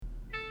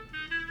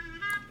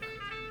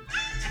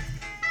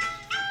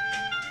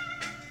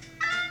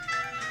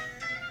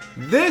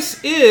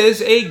This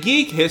is a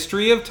Geek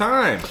History of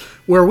Time,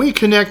 where we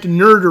connect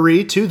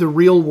nerdery to the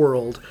real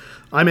world.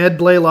 I'm Ed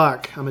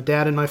Blaylock. I'm a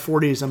dad in my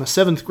 40s. I'm a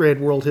 7th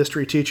grade world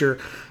history teacher.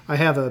 I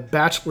have a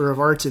Bachelor of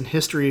Arts in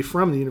History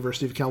from the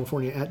University of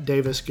California at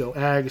Davis, go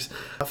Ags,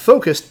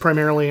 focused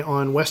primarily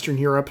on Western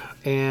Europe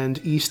and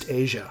East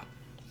Asia.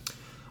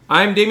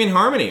 I'm Damian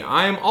Harmony.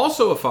 I am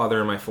also a father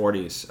in my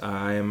 40s.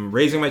 I am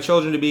raising my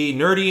children to be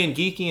nerdy and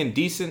geeky and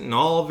decent and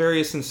all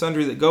various and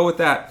sundry that go with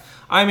that.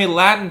 I'm a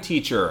Latin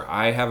teacher.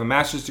 I have a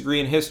master's degree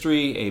in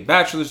history, a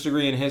bachelor's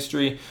degree in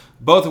history,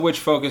 both of which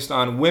focused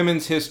on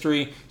women's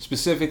history,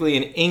 specifically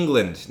in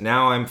England.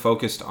 Now I'm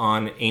focused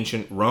on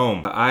ancient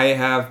Rome. I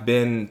have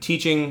been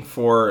teaching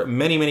for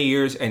many, many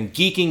years and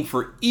geeking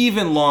for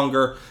even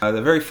longer.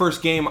 The very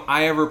first game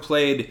I ever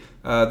played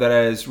that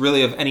is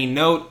really of any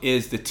note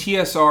is the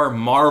TSR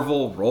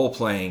Marvel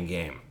role-playing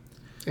game.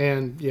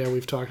 And yeah,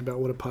 we've talked about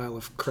what a pile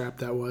of crap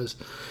that was.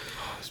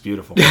 It's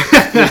beautiful.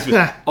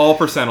 All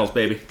percentals,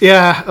 baby.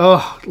 Yeah,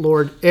 oh,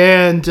 Lord.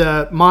 And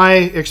my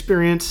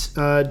experience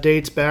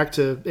dates back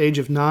to age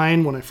of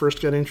 9 when I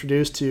first got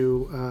introduced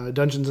to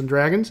Dungeons &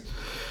 Dragons,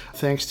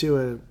 thanks to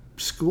a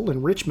school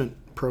enrichment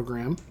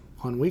program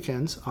on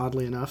weekends,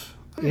 oddly enough,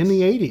 in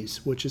the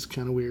 80s, which is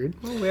kind of weird.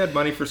 Well, we had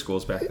money for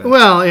schools back then.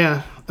 Well,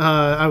 yeah.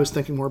 I was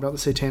thinking more about the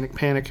Satanic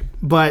Panic.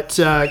 But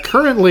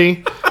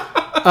currently,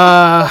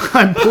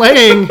 I'm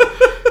playing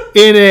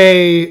in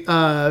a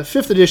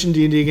 5th edition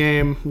D&D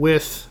game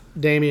with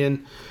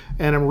Damian,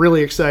 and I'm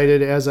really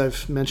excited, as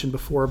I've mentioned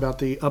before, about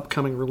the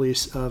upcoming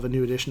release of a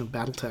new edition of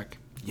BattleTech.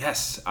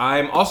 Yes,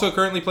 I'm also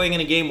currently playing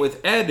in a game with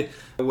Ed,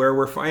 where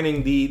we're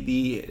finding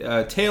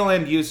the tail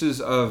end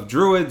uses of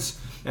druids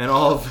and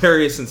all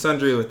various and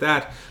sundry with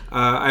that.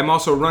 I'm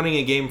also running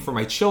a game for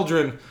my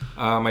children,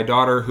 my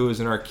daughter, who is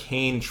an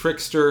arcane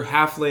trickster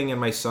halfling, and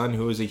my son,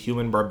 who is a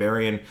human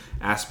barbarian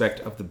aspect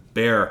of the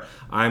bear.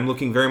 I'm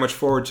looking very much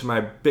forward to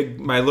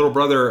my little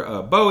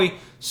brother, Bowie,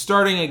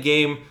 starting a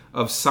game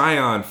of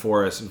Scion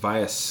for us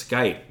via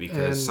Skype,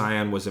 because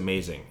Scion was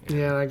amazing.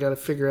 Yeah, I got to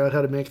figure out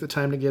how to make the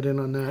time to get in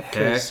on that,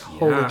 because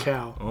holy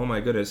cow. Oh my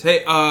goodness.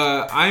 Hey,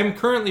 I'm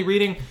currently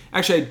reading,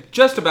 actually I'm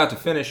just about to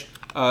finish,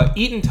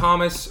 Eaton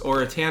Thomas, or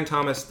Etan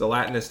Thomas, the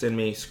Latinist in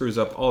me, screws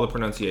up all the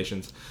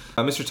pronunciations.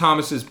 Mr.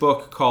 Thomas's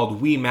book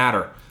called We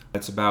Matter.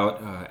 It's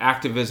about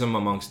activism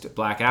amongst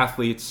black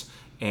athletes,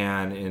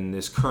 and in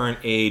this current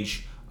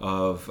age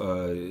of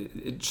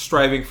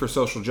striving for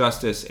social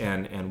justice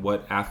and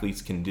what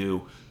athletes can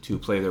do to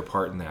play their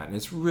part in that. And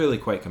it's really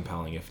quite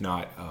compelling, if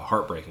not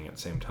heartbreaking at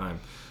the same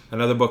time.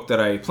 Another book that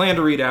I plan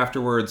to read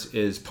afterwards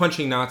is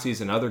Punching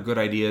Nazis and Other Good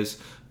Ideas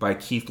by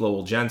Keith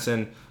Lowell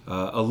Jensen,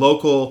 a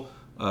local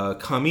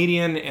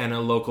comedian and a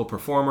local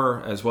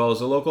performer, as well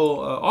as a local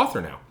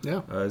author now.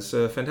 Yeah. It's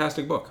a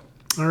fantastic book.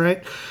 All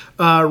right.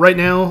 Right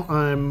now,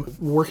 I'm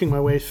working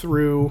my way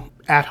through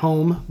At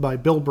Home by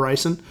Bill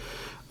Bryson,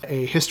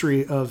 a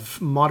history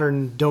of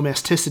modern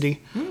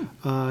domesticity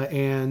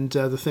and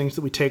the things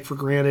that we take for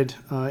granted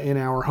in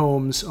our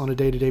homes on a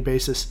day-to-day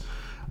basis.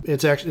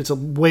 It's a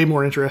way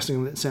more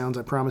interesting than it sounds,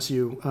 I promise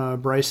you.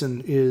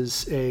 Bryson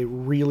is a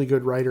really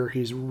good writer.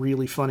 He's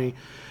really funny.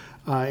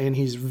 And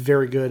he's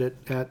very good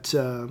at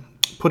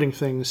putting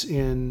things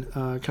in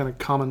kind of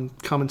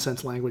common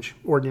sense language,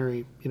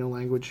 ordinary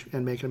language,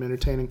 and making them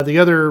entertaining. The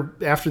other,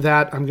 after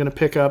that, I'm going to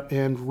pick up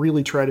and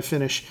really try to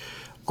finish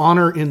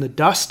Honor in the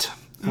Dust,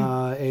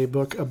 a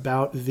book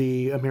about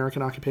the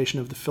American occupation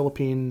of the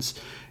Philippines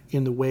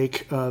in the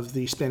wake of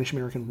the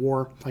Spanish-American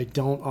War. I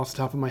don't, off the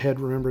top of my head,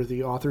 remember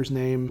the author's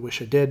name.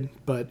 Wish I did,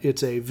 but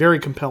it's a very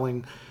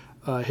compelling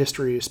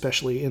history,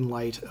 especially in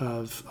light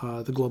of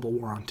the global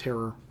war on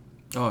terror.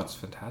 Oh, it's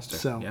fantastic.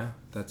 So, yeah,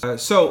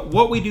 that's so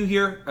what we do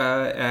here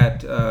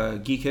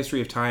at Geek History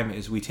of Time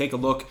is we take a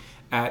look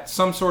at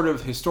some sort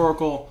of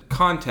historical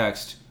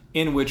context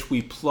in which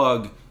we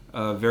plug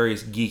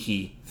various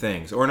geeky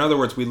things. Or in other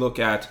words, we look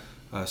at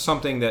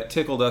something that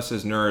tickled us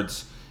as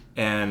nerds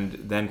and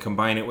then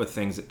combine it with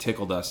things that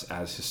tickled us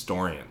as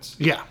historians.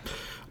 Yeah.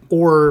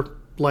 Or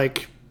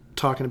like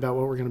talking about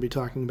what we're going to be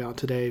talking about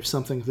today,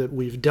 something that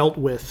we've dealt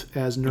with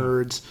as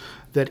nerds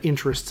that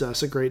interests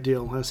us a great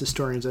deal. As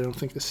historians, I don't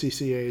think the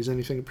CCA is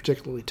anything that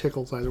particularly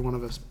tickles either one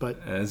of us.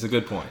 But that's a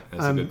good point.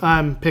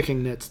 I'm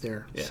picking nits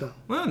there. Yeah. So.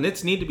 Well,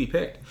 nits need to be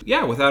picked.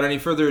 Yeah, without any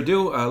further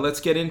ado, let's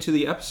get into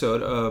the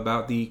episode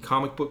about the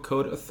Comic Book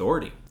Code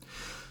Authority.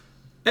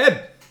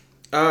 Ed,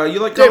 you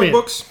like comic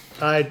books?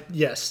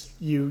 Yes.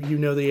 You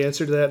know the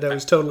answer to that. That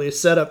was totally a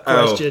setup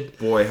question. Oh,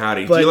 boy,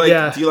 howdy. But,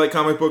 do you like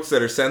comic books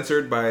that are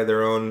censored by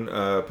their own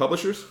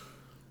publishers?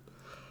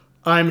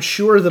 I'm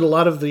sure that a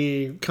lot of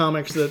the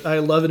comics that I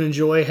love and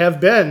enjoy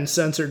have been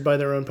censored by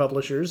their own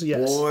publishers,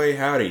 yes. Boy,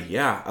 howdy,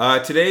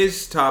 yeah.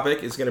 Today's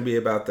topic is going to be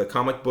about the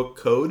Comic Book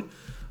Code,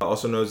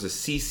 also known as the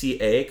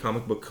CCA,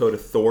 Comic Book Code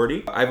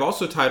Authority. I've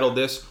also titled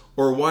this,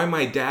 Or Why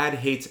My Dad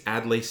Hates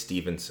Adlai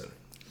Stevenson.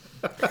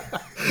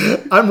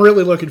 I'm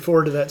really looking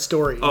forward to that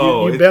story.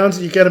 Oh, you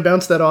kind of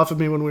bounced that off of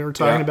me when we were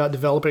talking about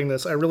developing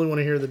this. I really want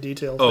to hear the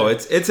details. Oh,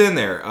 it's in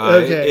there.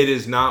 Okay. It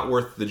is not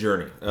worth the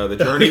journey. The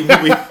journey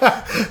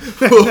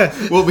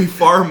will be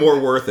far more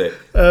worth it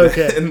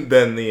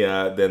than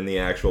the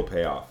actual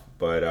payoff.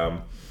 But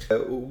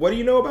what do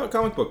you know about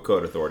Comic Book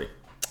Code Authority?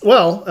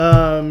 Well,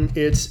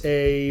 it's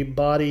a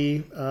body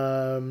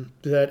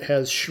that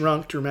has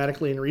shrunk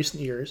dramatically in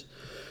recent years.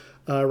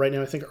 Right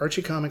now, I think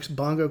Archie Comics,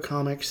 Bongo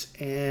Comics,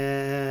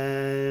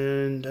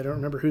 and I don't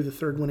remember who the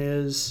third one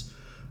is.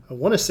 I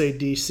want to say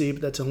DC,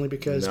 but that's only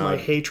because my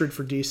hatred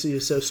for DC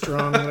is so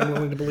strong that I'm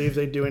willing to believe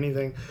they'd do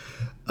anything.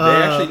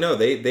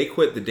 They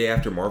quit the day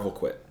after Marvel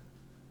quit.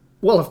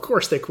 Well, of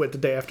course they quit the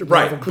day after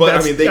Marvel. Right,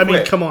 but they quit. I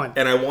mean, come on.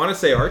 And I want to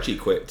say Archie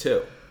quit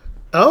too.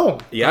 Oh,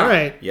 yeah, all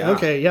right, yeah,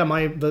 okay, yeah.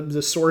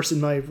 The source in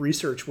my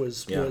research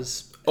was.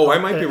 Oh, I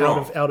might be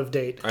wrong. Out of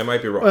date. I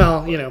might be wrong.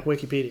 Well,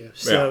 Wikipedia.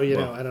 So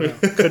I don't know.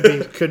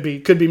 Could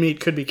be meat,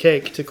 could be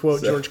cake, to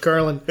quote George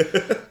Carlin.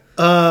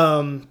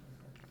 I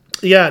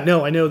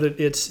know that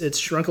it's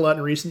shrunk a lot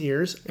in recent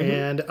years,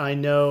 and I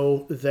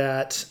know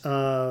that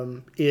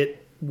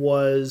it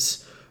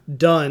was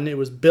done. It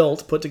was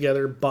put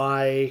together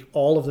by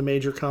all of the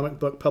major comic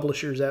book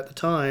publishers at the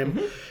time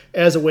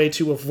as a way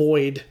to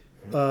avoid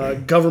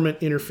government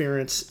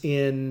interference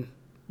in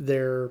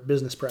their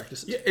business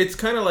practices. Yeah, it's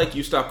kind of like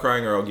you stop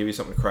crying or I'll give you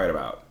something to cry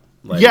about.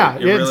 Like,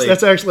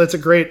 that's a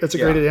great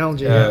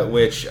analogy.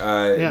 Which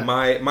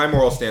my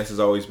moral stance has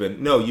always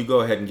been, no, you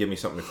go ahead and give me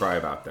something to cry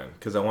about then,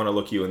 because I want to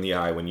look you in the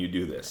eye when you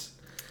do this.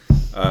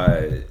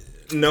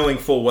 Knowing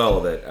full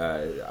well that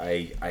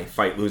I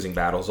fight losing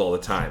battles all the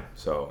time,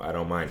 so I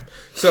don't mind.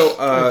 So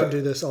I can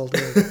do this all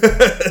day.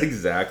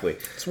 Exactly.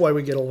 That's why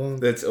we get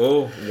along. That's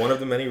one of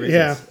the many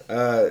reasons.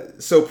 Yeah.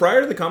 So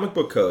prior to the comic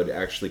book code,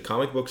 actually,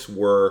 comic books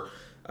were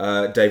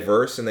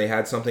diverse, and they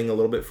had something a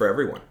little bit for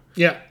everyone.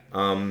 Yeah.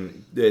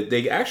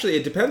 They actually,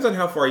 it depends on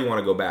how far you want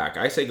to go back.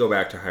 I say go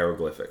back to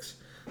hieroglyphics.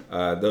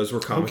 Those were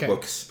comic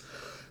books.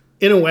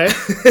 In a way,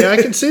 I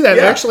can see that.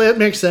 Actually, that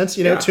makes sense.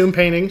 Tomb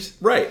paintings,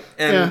 right?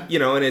 And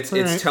and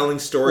it's telling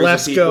stories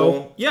of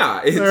people.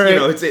 Yeah,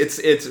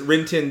 it's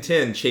Rin Tin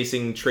Tin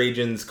chasing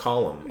Trajan's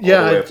column.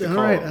 I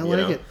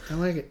like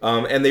it.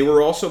 And they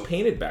were also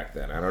painted back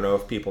then. I don't know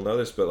if people know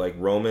this, but like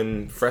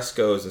Roman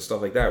frescoes and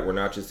stuff like that were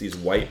not just these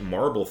white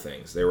marble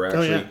things. They were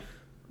actually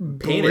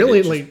painted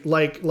brilliantly,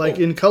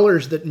 in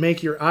colors that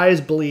make your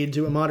eyes bleed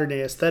to a modern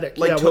day aesthetic,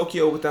 like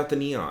Tokyo without the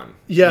neon.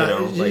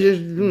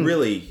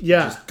 Really,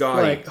 just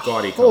gaudy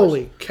holy colors.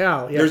 Holy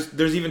cow! Yeah.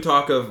 There's even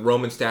talk of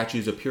Roman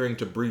statues appearing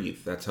to breathe.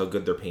 That's how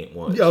good their paint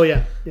was. Oh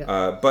yeah.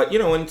 But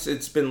once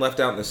it's been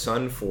left out in the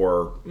sun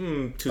for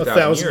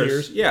 2,000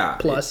 years,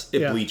 plus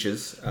it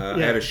bleaches. I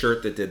had a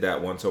shirt that did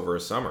that once over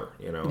a summer.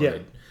 I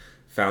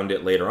found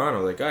it later on. I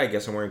was like, I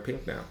guess I'm wearing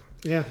pink now.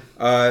 Yeah.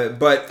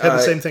 But had the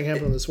same thing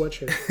happen with the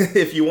sweatshirt.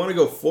 If you want to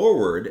go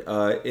forward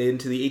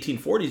into the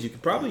 1840s, you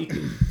could probably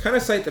kind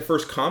of cite the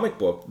first comic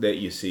book that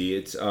you see.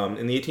 It's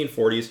in the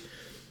 1840s.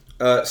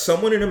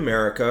 Someone in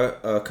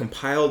America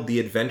compiled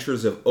the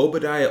adventures of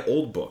Obadiah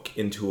Oldbuck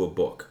into a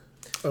book.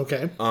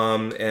 Okay.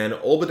 And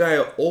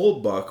Obadiah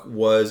Oldbuck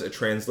was a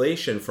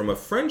translation from a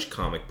French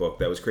comic book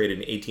that was created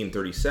in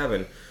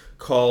 1837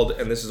 called,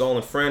 and this is all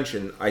in French,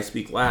 and I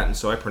speak Latin,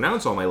 so I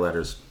pronounce all my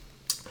letters,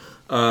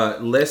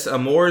 Les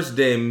Amours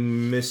de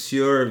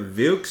Monsieur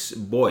Vieux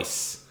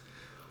Bois,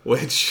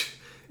 which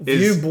is...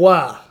 Vieux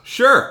Bois.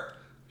 Sure.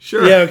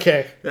 Yeah,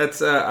 okay.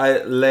 That's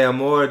Les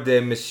Amours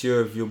de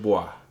Monsieur Vieux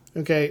Bois.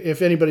 Okay,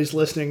 if anybody's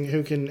listening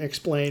who can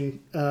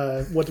explain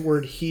what the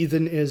word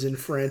heathen is in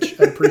French,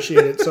 I'd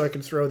appreciate it so I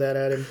can throw that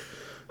at him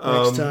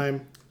next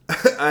time.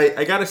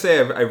 I gotta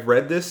say, I've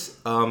read this,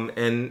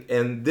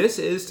 and this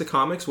is to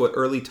comics what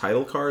early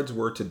title cards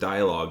were to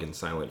dialogue in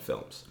silent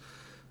films.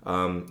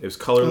 It was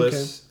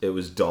colorless. Okay. It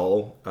was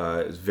dull.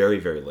 It was very,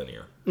 very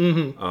linear.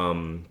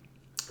 Mm-hmm.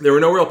 There were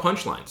no real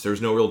punchlines. There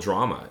was no real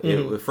drama.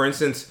 Mm-hmm. For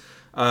instance,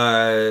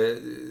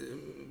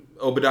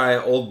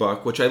 Obadiah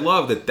Oldbuck, which I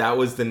love that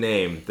was the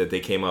name that they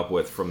came up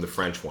with from the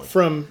French one.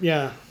 But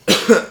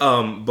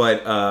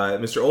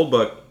Mr.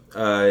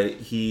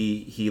 Oldbuck,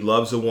 he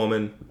loves a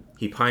woman.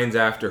 He pines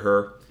after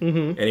her,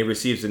 and he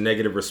receives a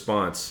negative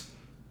response.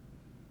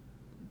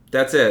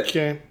 That's it.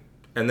 Okay.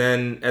 And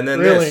then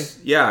really? This,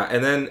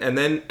 and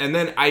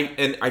then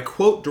I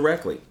quote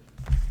directly: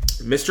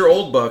 Mr.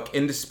 Oldbuck,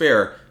 in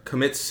despair,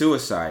 commits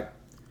suicide.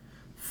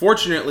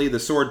 Fortunately, the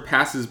sword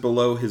passes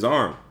below his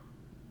arm.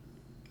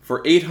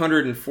 For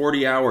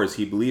 840 hours,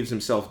 he believes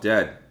himself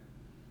dead.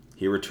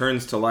 He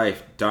returns to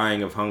life,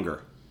 dying of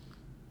hunger.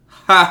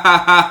 Ha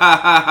ha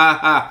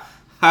ha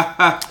ha ha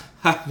ha.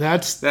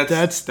 That's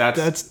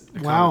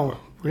wow,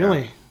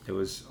 really? Yeah, it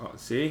was.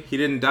 See, he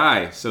didn't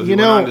die, so he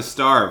went on to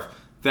starve.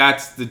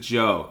 That's the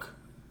joke.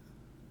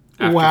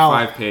 After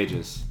 5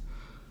 pages.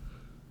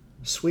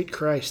 Sweet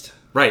Christ.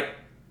 Right.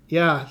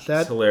 Yeah,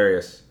 that's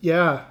hilarious.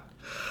 Yeah.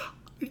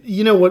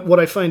 You know what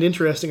I find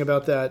interesting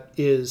about that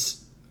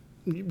is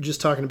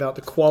just talking about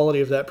the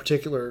quality of that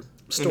particular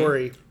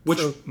story, which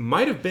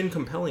might have been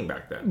compelling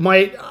back then.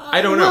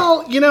 I don't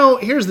know. Well,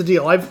 here's the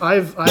deal.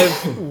 I've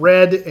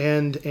read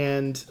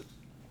and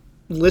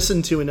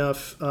listened to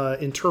enough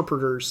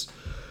interpreters,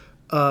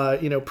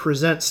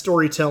 present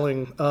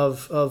storytelling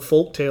of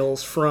folk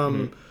tales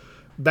from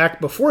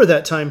back before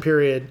that time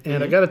period,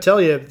 and I got to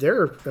tell you,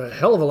 they're a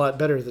hell of a lot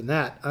better than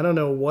that. I don't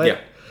know what.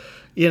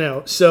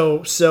 Yeah.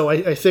 So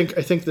I think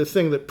the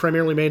thing that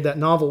primarily made that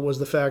novel was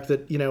the fact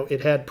that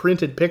it had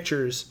printed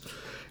pictures.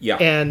 Yeah.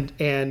 And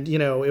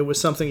it was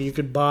something you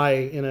could buy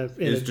in a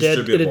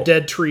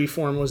dead tree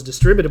form, was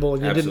distributable,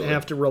 and you didn't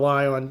have to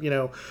rely on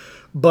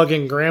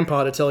bugging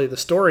grandpa to tell you the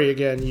story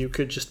again. You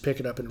could just pick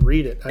it up and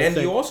read it. I think.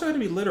 You also had to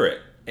be literate,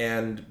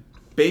 and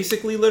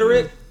basically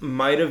literate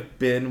might have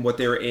been what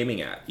they were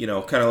aiming at.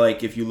 Kind of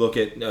like if you look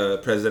at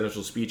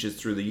presidential speeches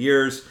through the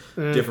years,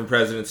 different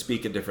presidents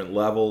speak at different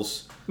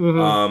levels.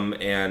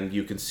 And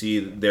you can see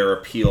their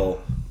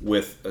appeal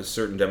with a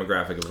certain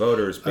demographic of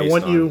voters. I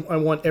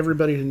want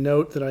everybody to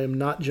note that I am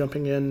not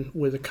jumping in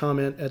with a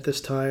comment at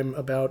this time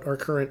about our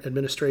current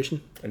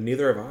administration. And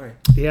neither have I.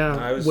 Yeah,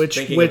 I was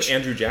thinking of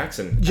Andrew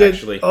Jackson,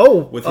 actually.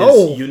 With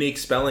his unique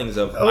spellings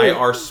of I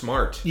are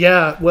smart.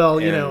 Yeah,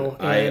 well,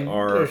 I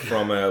are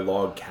from a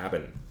log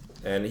cabin.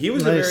 And he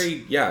was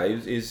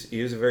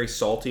he was a very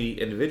salty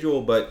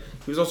individual, but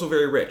he was also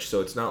very rich.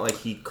 So it's not like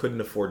he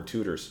couldn't afford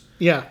tutors.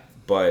 Yeah.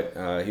 But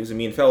he was a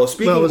mean fellow.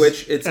 Speaking of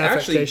which, it's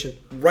actually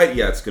right.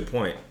 Yeah, it's a good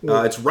point.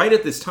 It's right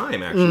at this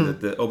time, actually,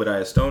 that the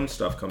Obadiah Stone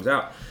stuff comes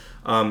out.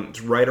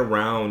 It's right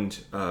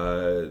around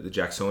the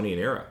Jacksonian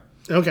era.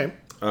 Okay.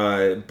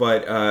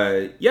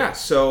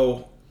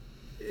 So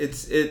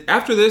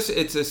after this,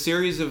 it's a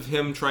series of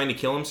him trying to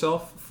kill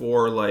himself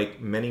for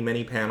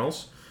many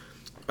panels.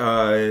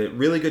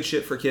 Really good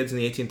shit for kids in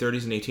the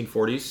 1830s and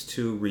 1840s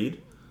to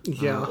read.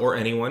 Yeah. Or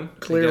anyone.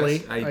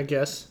 Clearly, I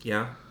guess.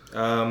 Yeah.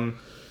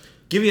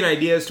 Give you an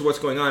idea as to what's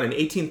going on. In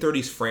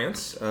 1830s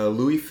France,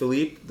 Louis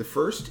Philippe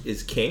I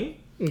is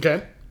king.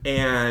 Okay.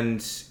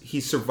 And he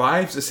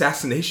survives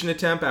assassination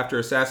attempt after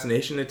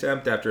assassination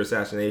attempt after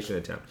assassination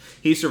attempt.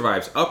 He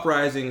survives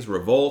uprisings,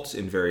 revolts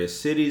in various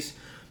cities,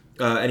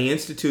 and he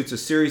institutes a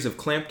series of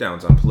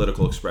clampdowns on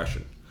political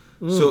expression.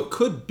 So it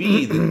could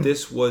be that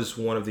this was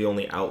one of the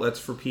only outlets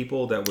for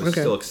people that was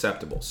still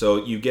acceptable.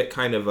 So you get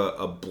kind of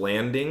a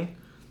blanding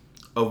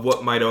of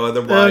what might have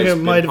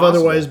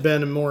otherwise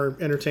been a more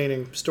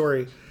entertaining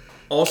story.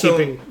 Also,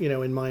 keeping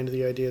in mind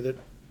the idea that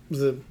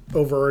the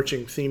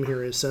overarching theme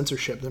here is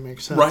censorship. That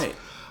makes sense, right?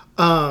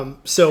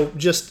 So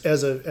just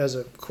as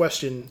a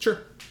question,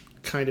 sure,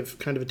 kind of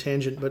a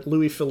tangent, but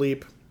Louis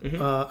Philippe,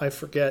 I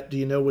forget. Do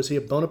you know, was he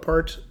a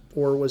Bonaparte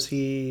or was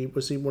he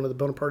one of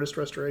the Bonapartist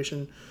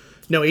Restoration?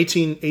 No,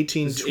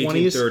 1820s,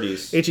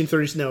 1830s.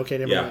 1830s. No, okay,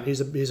 never mind.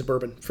 He's a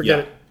Bourbon. Forget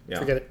it. Yeah.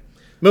 Forget it.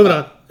 Moving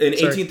on. In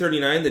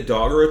 1839, the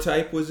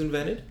daguerreotype was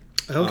invented.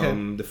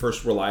 Okay. The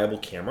first reliable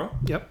camera.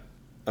 Yep.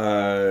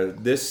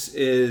 This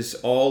is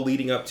all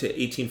leading up to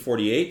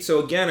 1848.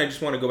 So again, I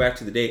just want to go back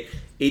to the date.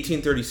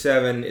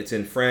 1837, it's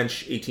in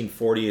French.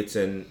 1840, it's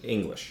in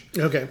English.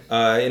 Okay. In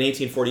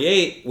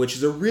 1848, which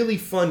is a really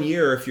fun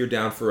year if you're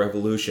down for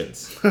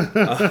revolutions.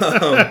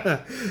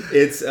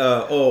 It's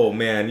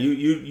man,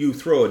 you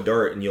throw a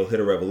dart and you'll hit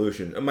a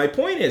revolution. My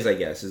point is, I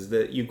guess, is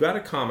that you've got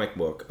a comic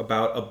book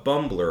about a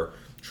bumbler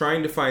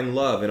trying to find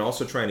love and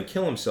also trying to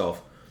kill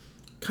himself.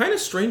 Kind of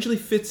strangely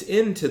fits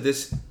into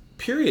this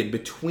period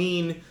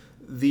between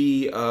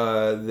the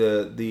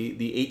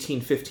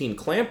 1815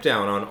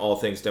 clampdown on all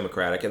things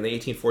democratic and the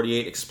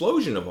 1848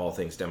 explosion of all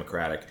things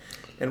democratic.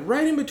 And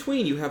right in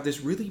between, you have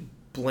this really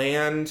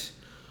bland,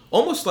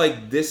 almost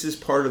like this is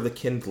part of the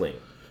kindling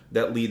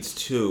that leads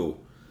to.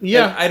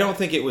 Yeah. And I don't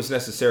think it was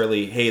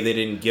necessarily, hey, they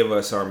didn't give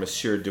us our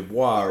Monsieur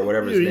Dubois or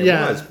whatever his name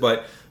was,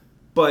 but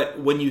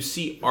when you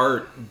see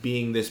art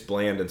being this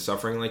bland and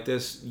suffering like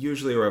this,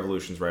 usually a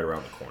revolution's right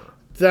around the corner.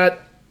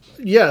 That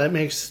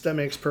makes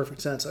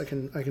perfect sense. I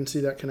can see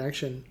that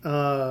connection.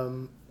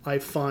 I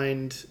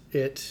find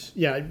it.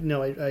 Yeah,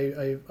 no,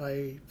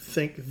 I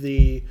think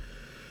the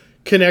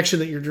connection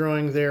that you're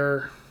drawing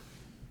there.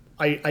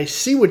 I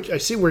see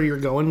where you're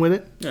going with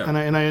it, and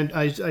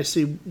I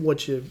see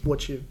what you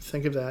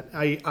think of that.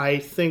 I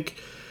think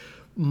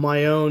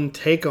my own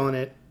take on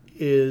it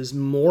is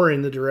more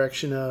in the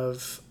direction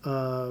of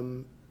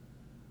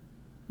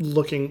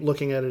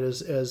looking at it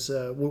as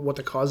what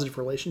the causative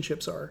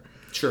relationships are.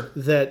 Sure.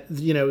 That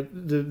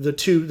the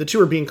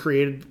two are being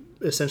created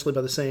essentially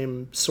by the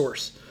same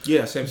source.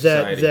 Yeah, same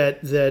society.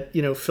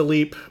 That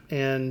Philippe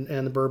and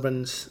the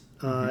Bourbons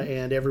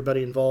and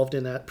everybody involved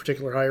in that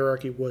particular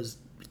hierarchy was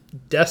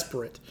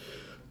desperate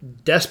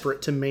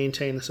to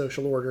maintain the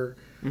social order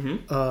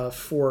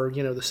for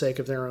the sake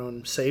of their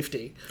own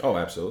safety. Oh,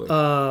 absolutely.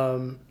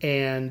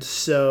 And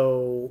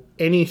so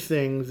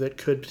anything that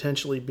could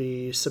potentially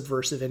be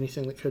subversive,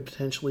 anything that could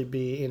potentially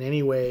be in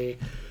any way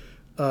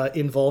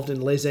involved in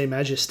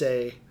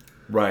lèse-majesté,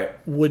 right,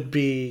 would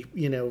be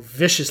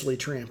viciously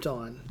tramped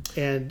on.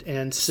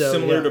 And so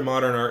similar to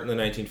modern art in the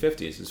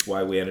 1950s is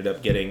why we ended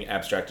up getting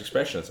abstract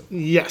expressionism.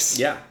 Yes.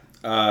 Yeah.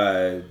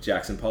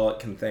 Jackson Pollock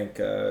can thank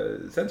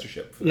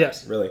censorship for that,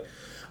 yes. really.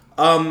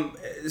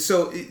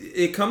 So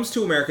it comes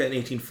to America in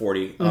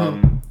 1840.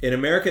 In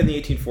America in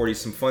the 1840s,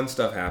 some fun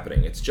stuff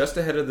happening. It's just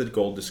ahead of the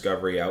gold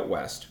discovery out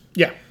west.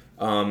 Yeah.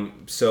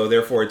 So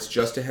therefore, it's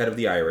just ahead of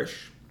the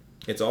Irish.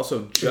 It's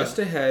also just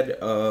ahead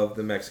of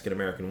the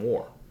Mexican-American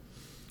War.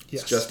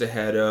 Yes. It's just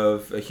ahead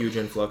of a huge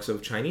influx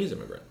of Chinese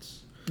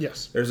immigrants.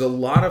 Yes. There's a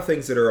lot of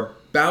things that are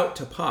about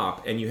to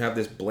pop, and you have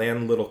this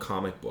bland little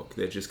comic book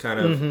that just kind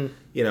of, a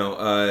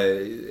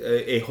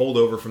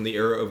holdover from the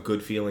era of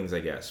Good Feelings, I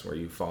guess, where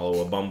you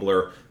follow a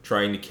bumbler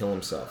trying to kill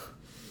himself.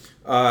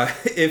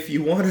 If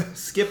you want to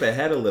skip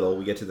ahead a little,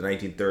 we get to the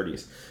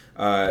 1930s.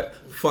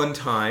 Fun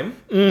time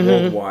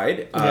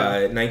worldwide.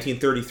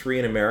 1933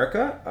 in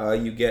America,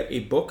 you get a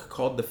book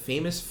called The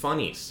Famous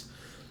Funnies.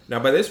 Now,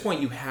 by this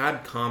point, you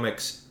had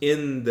comics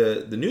in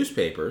the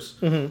newspapers,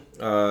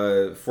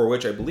 for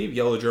which I believe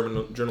yellow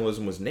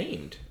journalism was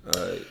named.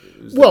 It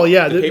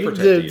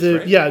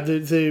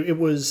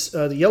was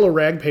the yellow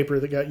rag paper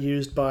that got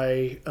used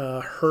by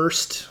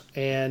Hearst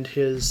and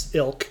his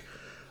ilk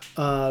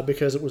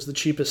because it was the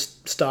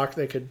cheapest stock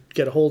they could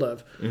get a hold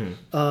of.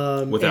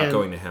 Without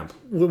going to hemp.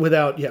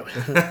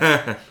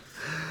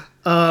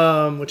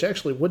 Which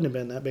actually wouldn't have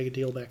been that big a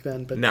deal back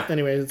then. But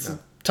anyway, it's a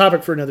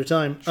topic for another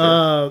time.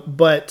 Sure.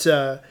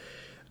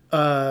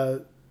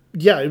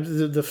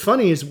 The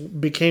funnies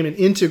became an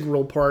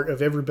integral part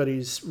of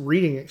everybody's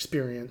reading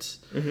experience.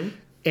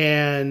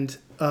 And,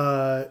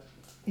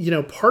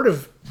 part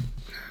of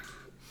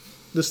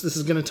this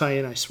is going to tie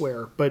in, I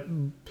swear, but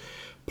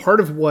part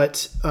of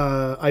what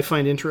I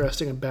find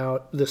interesting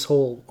about this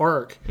whole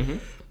arc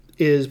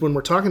is when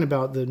we're talking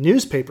about the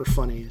newspaper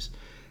funnies.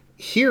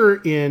 Here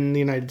in the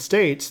United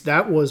States,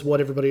 that was what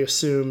everybody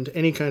assumed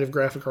any kind of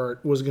graphic art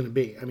was going to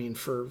be. I mean,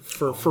 for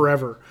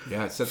forever.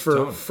 Yeah, it sets the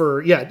tone.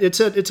 It's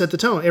at the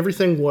tone.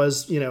 Everything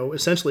was,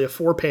 essentially a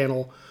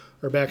 4-panel,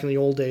 or back in the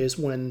old days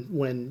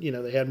when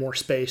they had more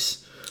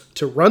space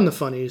to run the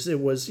funnies. It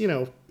was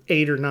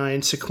 8 or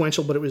 9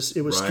 sequential, but it was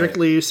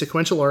strictly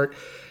sequential art,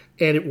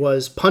 and it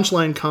was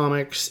punchline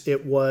comics.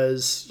 It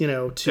was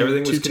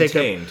everything was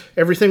contained.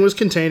 Everything was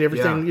contained.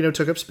 Everything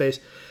took up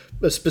space.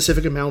 A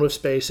specific amount of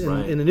space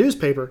in the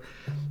newspaper.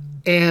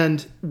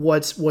 And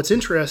what's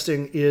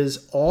interesting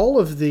is all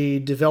of the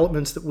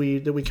developments that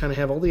we kind of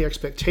have, all the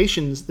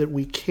expectations that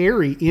we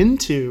carry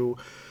into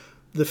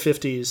the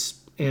 50s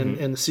and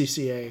the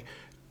CCA,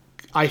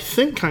 I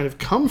think kind of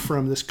come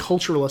from this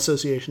cultural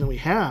association that we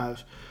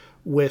have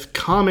with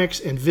comics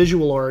and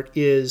visual art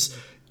is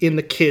in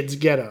the kids'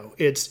 ghetto.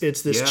 It's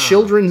this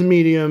children's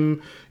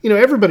medium.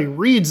 Everybody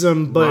reads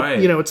them, but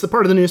it's the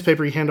part of the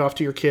newspaper you hand off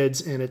to your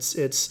kids, and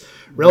it's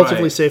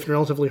relatively safe and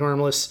relatively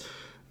harmless.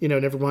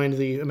 Never mind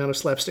the amount of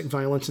slapstick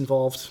violence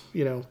involved.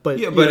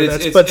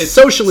 But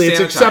socially it's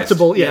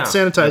acceptable. Yeah, it's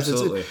sanitized.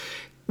 Absolutely.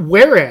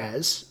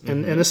 Whereas,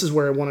 and this is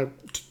where I want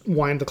to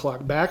wind the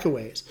clock back a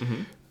ways.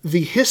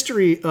 The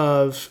history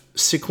of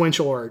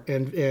sequential art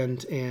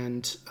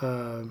and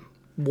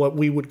what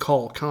we would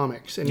call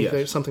comics,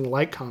 something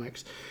like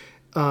comics,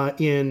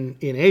 in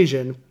Asia,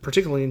 and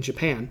particularly in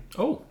Japan,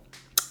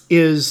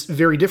 is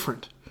very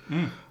different.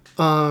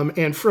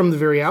 And from the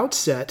very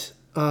outset,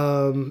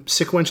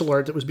 sequential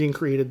art that was being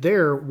created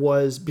there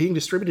was being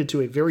distributed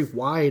to a very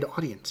wide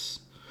audience.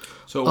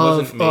 So it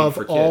wasn't made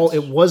for kids.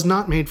 It was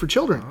not made for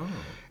children. Oh.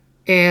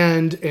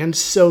 And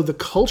so the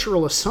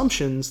cultural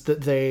assumptions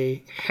that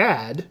they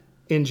had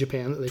in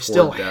Japan, that they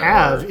still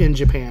have in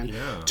Japan,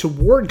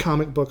 toward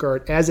comic book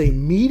art as a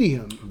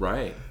medium,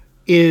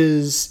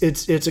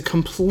 it's a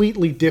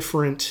completely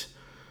different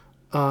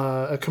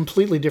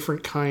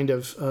kind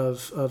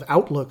of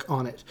outlook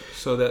on it.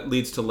 So that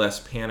leads to less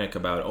panic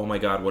about, oh my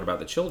God, what about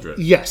the children?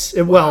 Yes,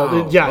 it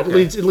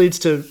leads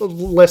to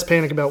less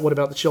panic about what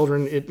about the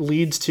children. It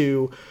leads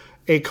to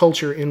a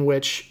culture in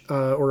which,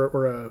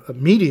 or a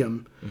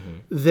medium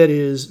that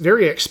is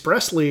very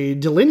expressly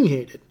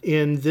delineated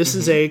in this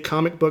is a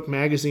comic book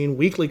magazine,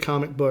 weekly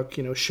comic book,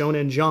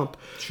 Shonen Jump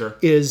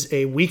is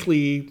a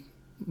weekly,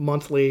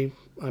 monthly,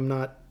 I'm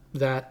not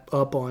that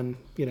up on,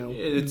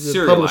 it's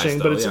the publishing,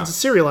 but it's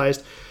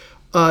serialized,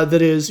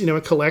 that is,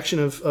 a collection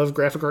of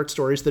graphic art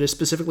stories that is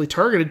specifically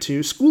targeted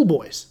to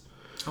schoolboys.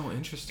 Oh,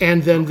 interesting.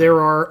 And then there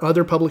are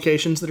other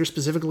publications that are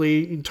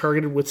specifically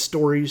targeted with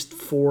stories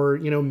for,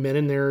 men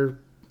in their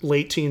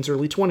late teens,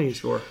 early 20s.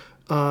 Sure.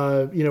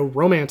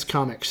 Romance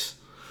comics.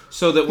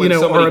 So that when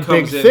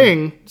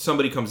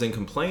somebody comes in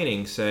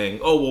complaining,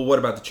 saying, "Oh, well, what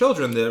about the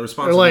children?" The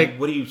response is,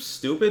 "What are you,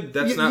 stupid?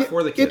 That's not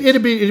for the kids."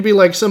 It'd be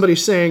like somebody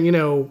saying,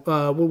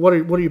 well, what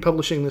are you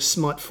publishing this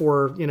smut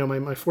for?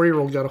 My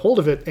 4-year-old got a hold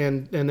of it,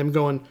 and them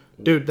going,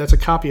 "Dude, that's a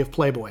copy of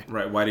Playboy."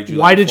 Right. Why did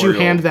you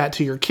hand that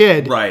to your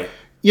kid? Right.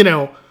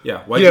 Why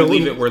did you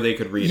leave it where they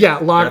could read it? Yeah,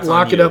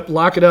 lock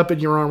it up in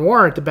your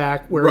armoire at the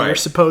back where you're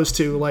supposed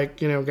to,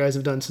 guys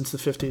have done since the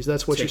 50s.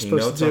 That's what Taking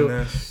you're supposed to do. On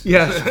this?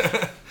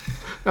 Yeah.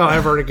 Oh,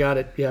 I've already got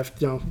it. Yeah,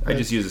 I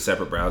just use a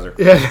separate browser.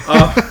 Yeah.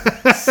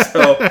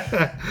 So,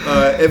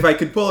 if I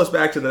could pull us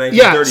back to the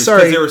 1930s,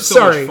 because they were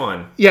so much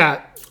fun.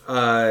 Yeah.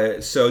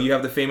 So you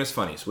have the famous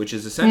funnies, which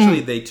is essentially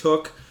they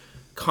took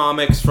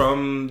comics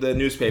from the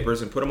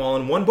newspapers and put them all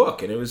in one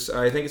book. And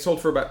I think it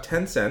sold for about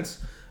 10 cents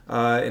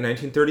in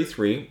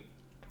 1933.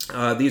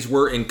 These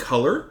were in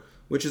color,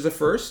 which is a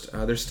first.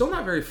 They're still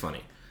not very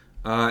funny.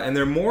 And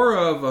they're more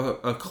of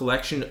a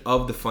collection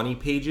of the funny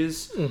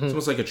pages. It's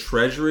almost like a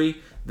treasury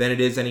than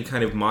it is any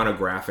kind of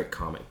monographic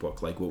comic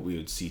book like what we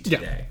would see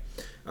today.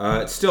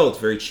 Yeah. It's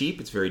very cheap.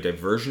 It's very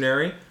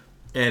diversionary.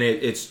 And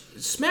it's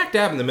smack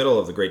dab in the middle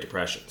of the Great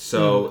Depression.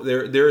 So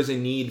there is a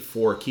need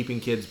for keeping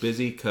kids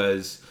busy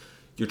because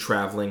you're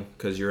traveling,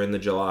 because you're in the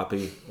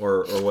jalopy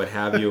or what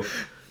have you.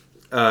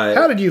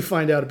 How did you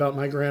find out about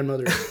my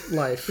grandmother's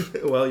life?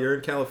 Well, you're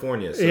in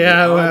California.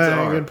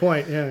 So good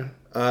point, yeah.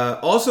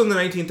 Also in the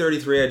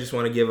 1933, I just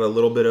want to give a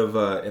little bit of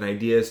an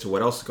idea as to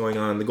what else is going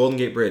on. The Golden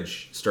Gate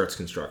Bridge starts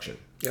construction,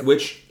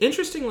 which,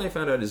 interestingly, I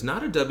found out is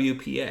not a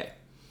WPA.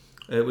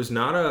 It was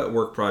not a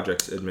Work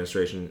Projects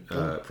Administration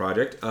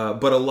project,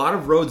 but a lot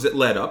of roads that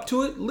led up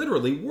to it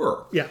literally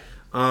were. Yeah.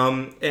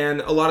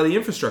 And a lot of the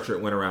infrastructure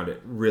that went around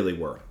it really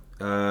were.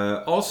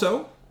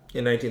 Also,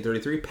 in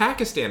 1933,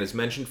 Pakistan is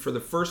mentioned for the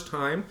first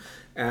time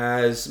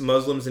as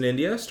Muslims in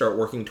India start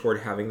working toward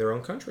having their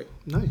own country.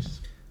 Nice.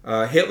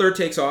 Hitler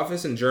takes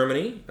office in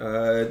Germany,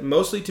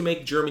 mostly to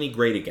make Germany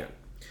great again.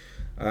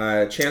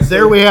 Chancellor...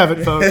 There we have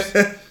it, folks.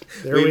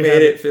 We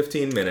made it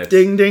 15 minutes.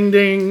 Ding, ding,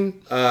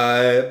 ding.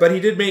 But he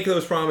did make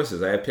those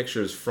promises. I have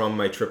pictures from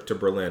my trip to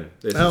Berlin.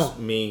 This is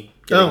me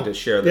getting to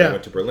share that I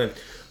went to Berlin.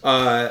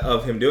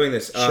 Of him doing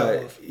this.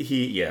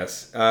 He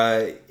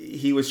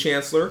was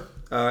chancellor,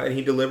 and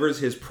he delivers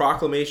his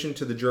proclamation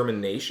to the German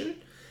nation.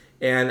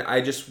 And I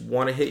just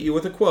want to hit you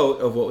with a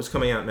quote of what was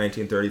coming out in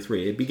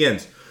 1933. It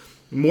begins,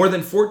 "More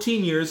than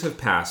 14 years have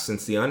passed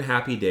since the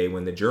unhappy day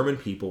when the German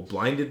people,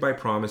 blinded by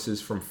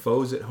promises from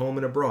foes at home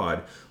and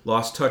abroad,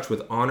 lost touch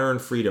with honor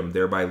and freedom,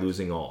 thereby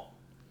losing all."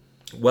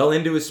 Well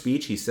into his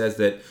speech, he says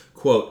that,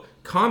 quote,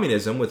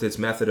 "Communism, with its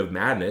method of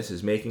madness,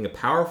 is making a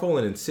powerful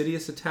and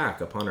insidious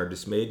attack upon our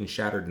dismayed and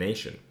shattered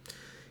nation."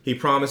 He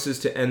promises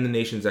to end the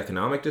nation's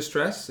economic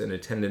distress and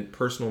attendant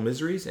personal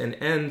miseries, and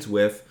ends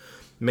with,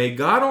 "May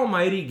God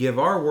Almighty give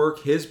our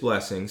work His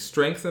blessing,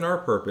 strengthen our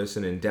purpose,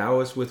 and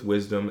endow us with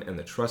wisdom and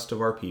the trust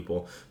of our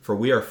people, for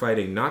we are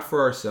fighting not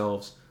for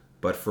ourselves,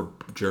 but for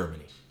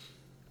Germany."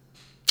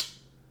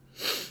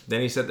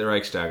 Then he set the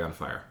Reichstag on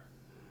fire.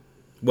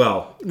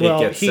 Well, it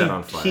gets set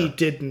on fire. He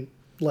didn't,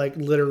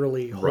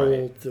 literally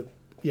hold the...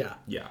 Yeah.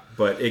 Yeah,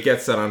 but it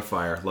gets set on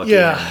fire, luckily.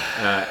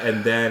 Yeah.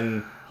 And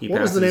then he passes...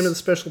 What was the name of the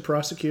special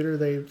prosecutor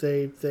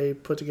they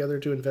put together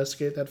to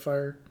investigate that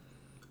fire?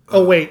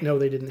 Oh, wait, no,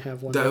 they didn't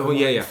have one.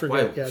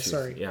 Forget. Yeah,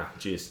 sorry. Yeah,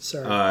 jeez.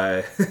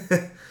 Sorry.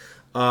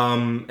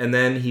 And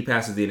then he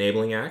passes the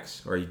Enabling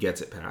Acts, or he gets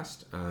it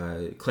passed,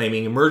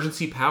 claiming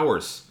emergency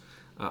powers,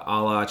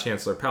 a la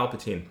Chancellor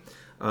Palpatine.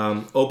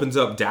 Opens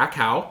up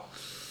Dachau,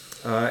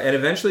 and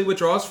eventually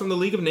withdraws from the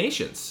League of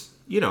Nations.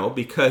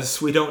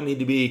 Because we don't need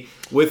to be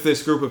with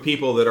this group of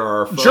people that are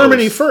our foes.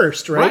 Germany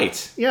first, right?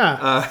 Right.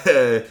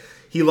 Yeah.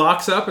 He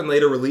locks up and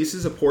later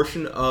releases a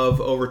portion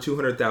of over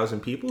 200,000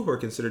 people who are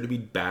considered to be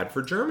bad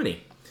for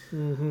Germany.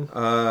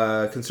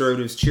 Mm-hmm.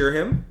 Conservatives cheer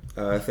him,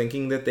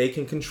 thinking that they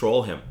can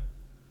control him.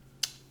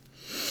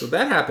 So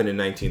that happened in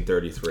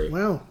 1933.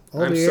 Wow.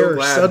 The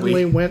air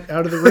suddenly went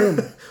out of the room.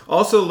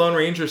 Also, Lone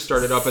Ranger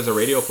started up as a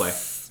radio play.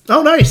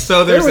 Oh, nice.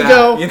 So there we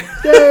go.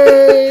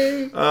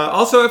 Yay!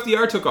 Also,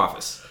 FDR took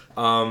office.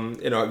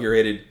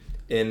 Inaugurated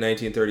in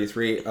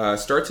 1933,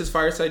 starts his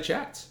fireside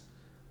chats.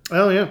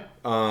 Oh, yeah.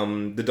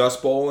 The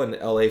Dust Bowl and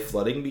LA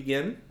flooding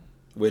begin,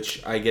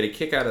 which I get a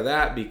kick out of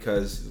that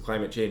because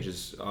climate change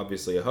is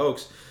obviously a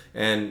hoax,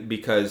 and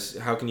because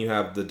how can you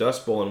have the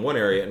Dust Bowl in one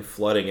area and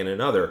flooding in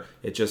another?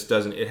 It just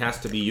doesn't. It has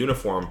to be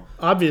uniform.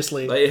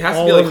 Obviously, it has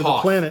all to be like over Hoth,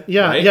 the planet.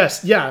 Yeah, right?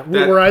 Yes, yeah.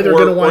 We're either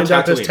going to wind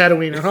up as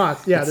Tatooine or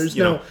Hoth. Yeah,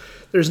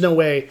 there's no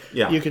way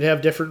you could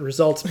have different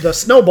results. The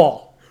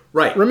snowball.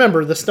 Right.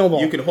 Remember the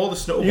snowball. You can hold a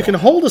snowball. You can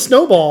hold a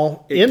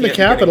snowball in the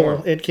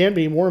capital. It can't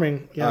be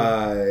warming.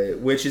 Yeah.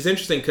 Which is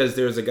interesting because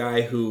there's a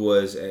guy who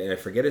was, and I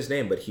forget his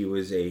name, but he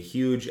was a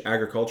huge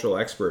agricultural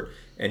expert,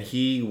 and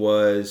he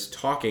was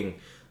talking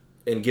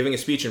and giving a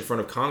speech in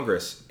front of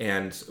Congress,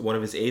 and one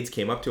of his aides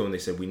came up to him and they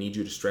said, "We need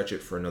you to stretch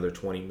it for another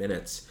 20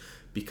 minutes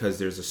because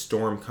there's a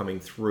storm coming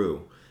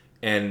through."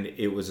 And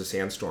it was a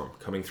sandstorm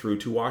coming through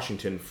to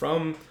Washington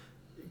from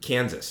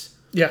Kansas.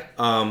 Yeah.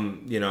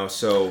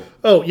 So.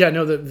 Oh yeah,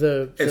 no.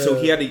 And so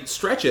he had to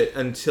stretch it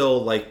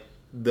until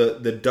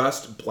the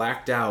dust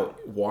blacked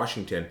out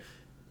Washington,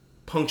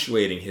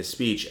 punctuating his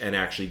speech and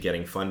actually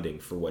getting funding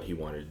for what he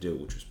wanted to do,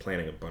 which was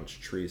planting a bunch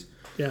of trees.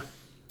 Yeah.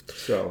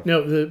 So.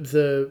 No,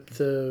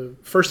 the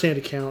firsthand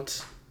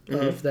accounts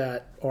of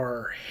that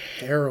are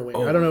harrowing.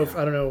 Oh, I don't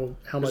know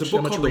how much. There's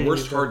a book called The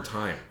Worst Hard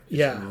Time.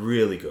 It's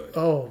really good.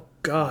 Oh.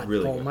 God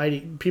really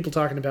almighty. Good. People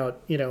talking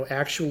about,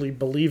 actually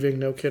believing,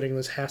 no kidding,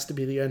 this has to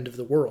be the end of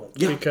the world.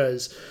 Yeah.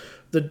 Because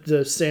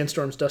the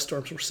sandstorms, dust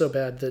storms were so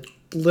bad that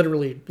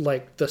literally,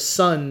 the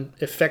sun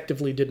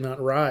effectively did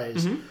not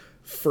rise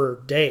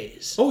for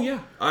days. Oh, yeah.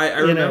 I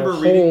remember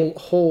reading...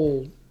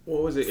 Whole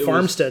what was it?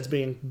 farmsteads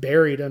being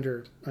buried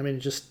under. I mean,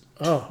 just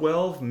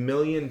 12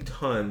 million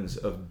tons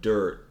of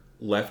dirt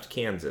left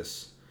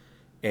Kansas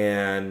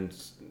and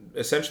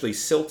essentially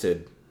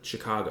silted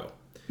Chicago.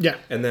 Yeah.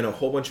 And then a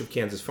whole bunch of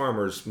Kansas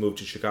farmers moved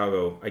to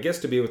Chicago, I guess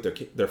to be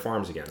with their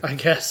farms again. I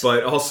guess.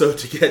 But also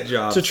to get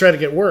jobs. To try to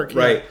get work.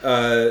 Right.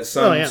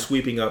 Some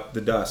sweeping up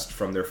the dust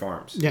from their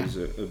farms. Yeah. It was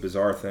a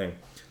bizarre thing.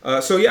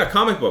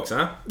 Comic books,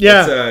 huh?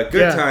 Yeah. That's,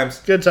 good times.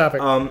 Good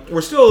topic.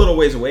 We're still a little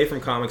ways away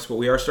from comics, but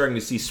we are starting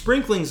to see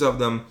sprinklings of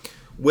them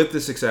with the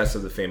success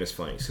of the Famous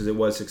Funnies, because it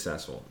was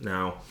successful.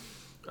 Now,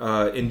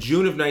 in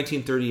June of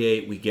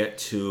 1938, we get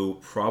to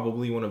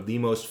probably one of the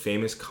most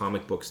famous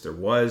comic books there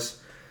was.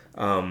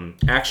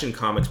 Action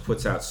Comics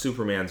puts out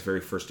Superman's very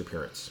first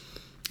appearance.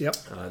 Yep.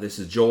 This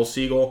is Jerry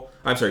Siegel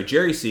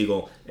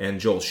and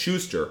Joel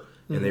Shuster,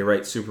 and they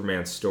write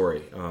Superman's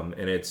story.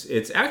 And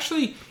it's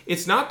actually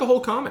not the whole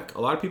comic.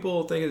 A lot of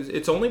people think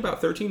it's only about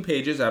 13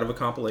 pages out of a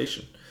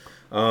compilation.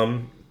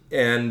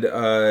 And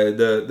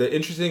the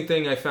interesting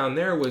thing I found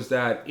there was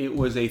that it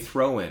was a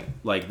throw-in.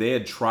 Like, they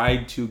had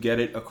tried to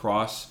get it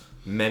across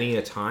many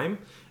a time.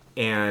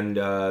 And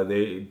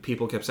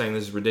people kept saying,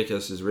 this is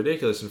ridiculous.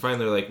 And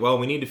finally they're like, well,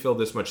 we need to fill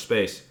this much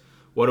space.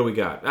 What do we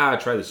got?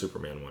 Try the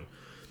Superman one.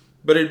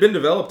 But it had been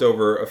developed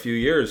over a few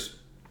years.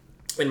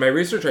 In my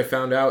research, I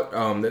found out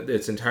that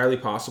it's entirely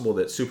possible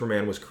that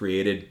Superman was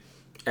created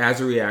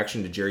as a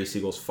reaction to Jerry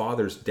Siegel's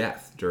father's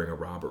death during a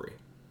robbery.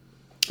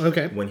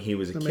 Okay. When he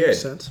was a kid.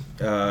 Makes sense.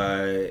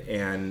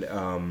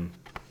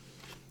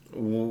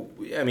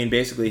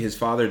 Basically his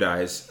father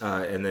dies,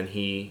 and then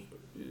he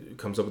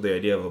comes up with the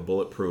idea of a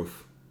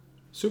bulletproof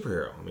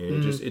superhero. I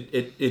mean,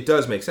 it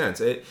does make sense.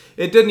 It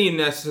didn't even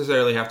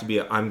necessarily have to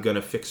be I'm going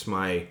to fix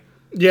my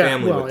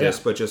family with this,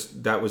 but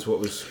just that was what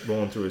was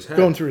rolling through his head.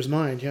 Going through his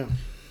mind, yeah.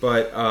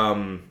 But,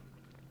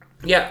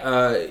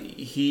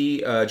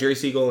 Jerry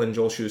Siegel and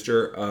Joel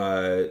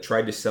Shuster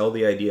tried to sell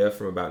the idea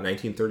from about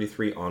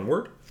 1933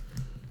 onward,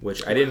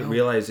 which I didn't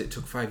realize it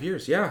took 5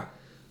 years. Yeah.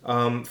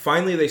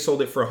 Finally, they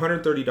sold it for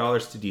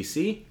 $130 to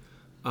DC,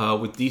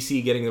 with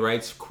DC getting the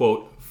rights,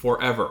 quote,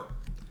 forever.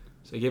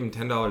 So they gave him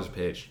 $10 a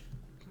page.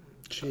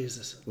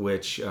 Jesus.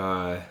 Which,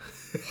 there's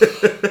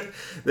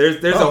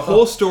a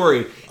whole story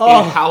in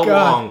how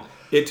long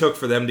it took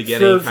for them to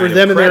get any kind of credit. For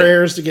them and their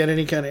heirs to get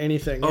any kind of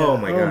anything. Yeah. Oh,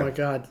 my God. Oh, my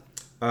God.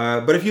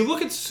 But if you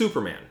look at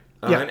Superman,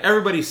 and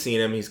everybody's seen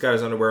him, he's got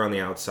his underwear on the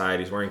outside,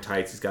 he's wearing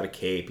tights, he's got a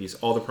cape, he's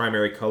all the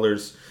primary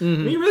colors. Mm-hmm. I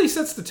mean, he really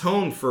sets the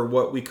tone for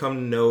what we come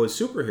to know as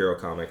superhero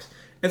comics.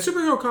 And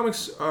superhero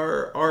comics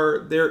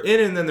are they're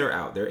in and then they're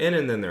out. They're in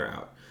and then they're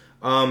out.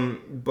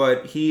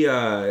 But he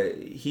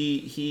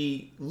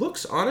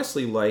looks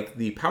honestly like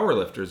the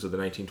powerlifters of the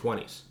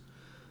 1920s.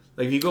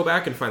 Like, if you go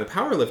back and find the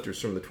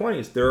powerlifters from the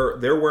 20s,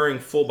 they're wearing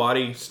full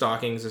body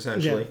stockings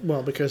essentially. Yeah,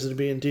 well, because it'd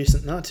be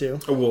indecent not to.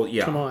 Oh, well,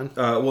 yeah. Come on.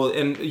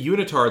 And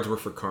unitards were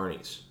for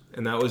carnies,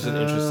 and that was an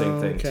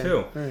interesting thing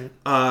too. All right.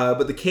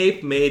 But the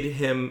cape made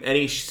him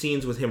any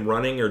scenes with him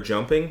running or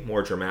jumping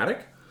more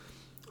dramatic.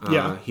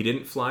 He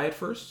didn't fly at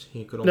first.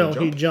 He could only jump.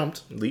 No, he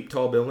jumped. Leaped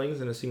tall buildings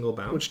in a single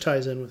bound. Which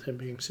ties in with him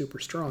being super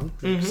strong.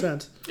 Makes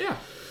sense. Yeah.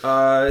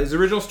 His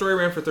original story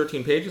ran for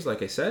 13 pages,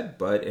 like I said,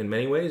 but in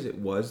many ways it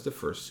was the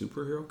first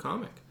superhero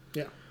comic.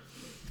 Yeah.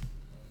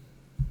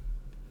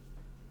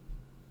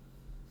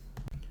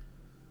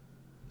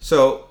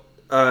 So,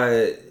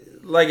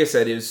 like I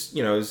said, it was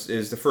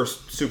the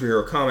first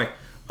superhero comic.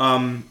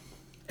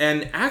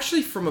 And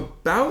actually, from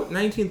about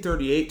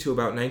 1938 to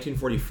about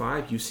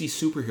 1945, you see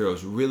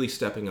superheroes really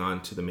stepping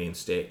onto the main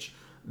stage.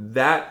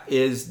 That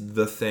is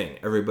the thing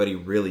everybody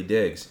really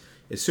digs,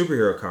 is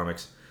superhero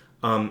comics.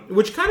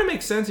 Which kind of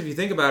makes sense if you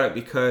think about it,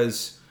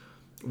 because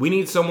we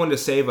need someone to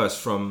save us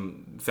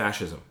from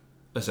fascism,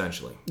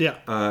 essentially. Yeah.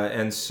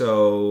 And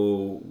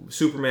so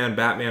Superman,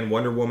 Batman,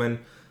 Wonder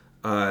Woman,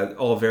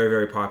 all very,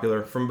 very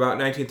popular. From about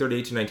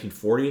 1938 to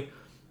 1940,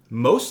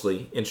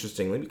 mostly,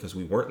 interestingly, because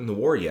we weren't in the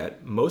war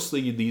yet,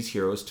 mostly these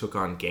heroes took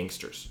on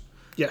gangsters.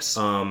 Yes.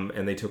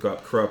 And they took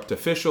up corrupt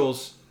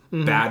officials,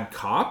 bad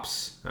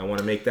cops, I want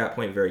to make that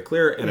point very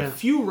clear, and a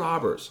few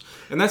robbers.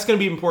 And that's going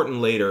to be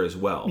important later as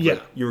well. Yeah.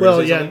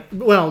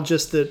 Well,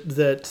 just that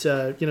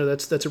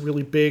that's a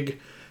really big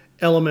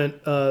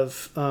element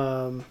of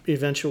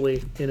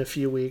eventually in a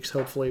few weeks,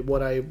 hopefully,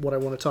 what I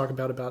want to talk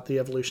about the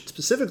evolution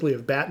specifically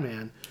of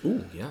Batman.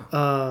 Ooh,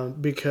 yeah.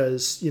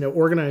 Because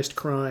organized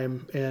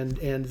crime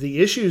and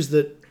the issues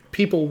that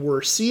people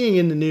were seeing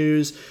in the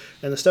news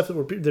and the stuff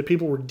that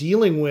people were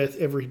dealing with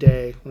every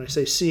day. When I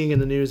say seeing in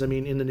the news, I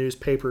mean in the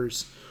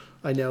newspapers.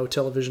 I know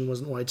television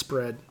wasn't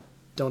widespread.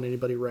 Don't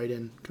anybody write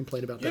in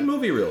complain about that. In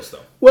movie reels, though.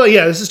 Well,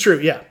 yeah, this is true.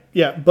 Yeah.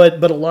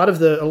 But a lot of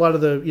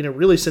the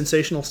really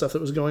sensational stuff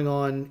that was going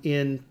on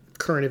in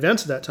current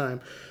events at that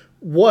time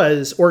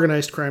was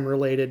organized crime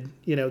related.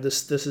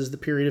 This is the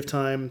period of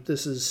time.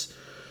 This is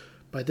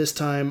by this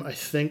time I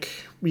think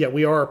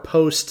we are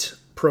post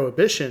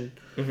prohibition.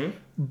 Mm-hmm.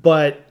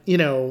 But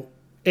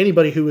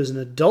anybody who was an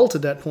adult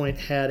at that point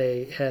had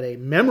a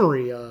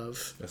memory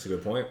of. That's a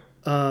good point.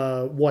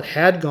 What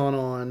had gone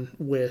on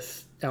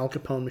with Al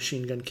Capone,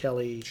 Machine Gun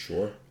Kelly.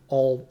 Sure.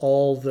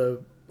 all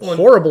the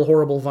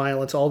horrible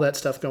violence, all that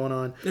stuff going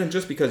on. And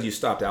just because you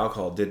stopped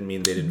alcohol didn't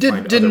mean they didn't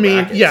find other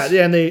rackets.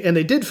 Yeah, and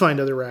they did find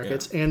other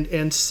rackets,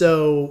 and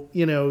so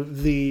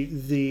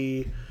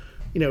the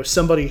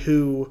somebody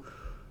who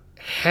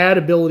had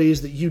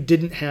abilities that you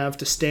didn't have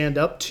to stand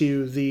up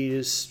to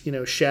these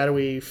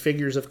shadowy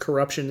figures of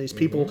corruption, these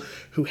people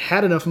who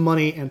had enough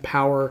money and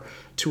power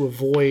to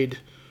avoid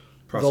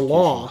the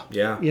law,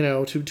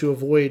 to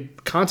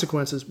avoid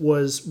consequences,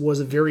 was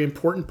a very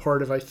important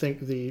part of, I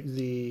think,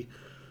 the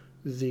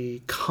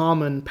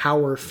common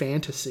power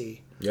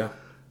fantasy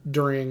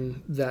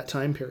during that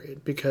time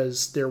period,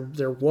 because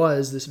there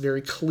was this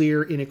very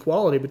clear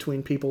inequality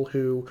between people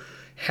who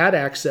had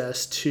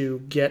access to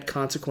get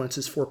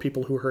consequences for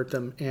people who hurt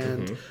them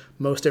and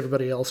most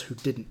everybody else who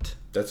didn't.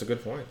 That's a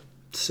good point.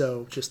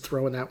 So just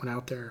throwing that one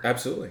out there.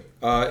 Absolutely.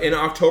 In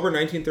October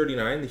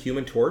 1939, the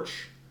Human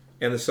Torch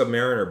and the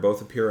Submariner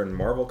both appear in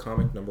Marvel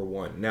Comic number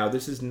 1. Now,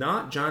 this is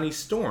not Johnny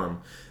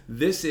Storm.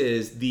 This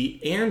is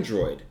the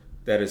android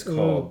that is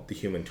called the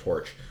Human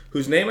Torch,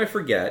 whose name I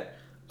forget,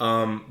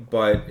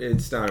 but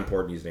it's not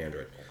important. He's an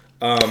android.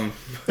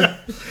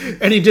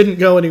 And he didn't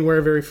go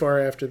anywhere very far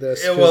after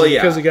this.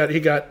 Because he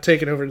got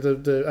taken over.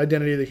 The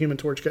identity of the Human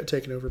Torch got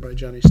taken over by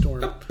Johnny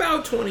Storm.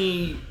 About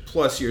 20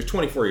 plus years,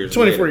 24 years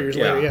 24 later. years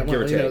later, yeah. Well,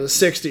 the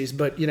 60s,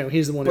 but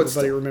he's the one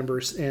everybody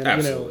remembers. And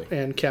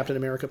and Captain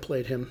America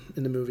played him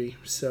in the movie,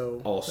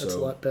 so also, that's a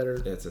lot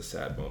better. It's a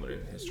sad moment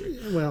in history.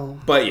 Well,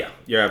 but yeah,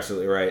 you're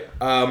absolutely right.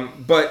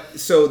 But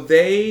so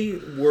they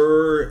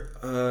weren't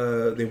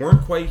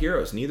quite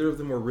heroes. Neither of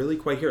them were really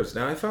quite heroes.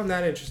 Now, I found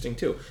that interesting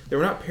too. They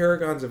were not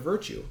paragons of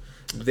virtue.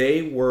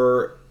 They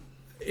were,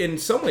 in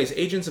some ways,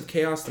 agents of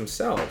chaos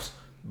themselves,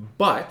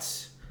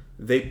 but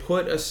they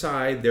put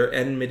aside their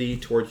enmity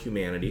toward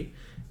humanity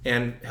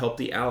and helped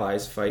the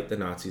Allies fight the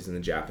Nazis and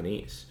the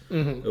Japanese,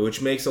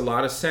 which makes a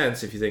lot of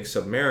sense if you think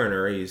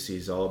Submariner.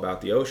 He's all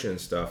about the ocean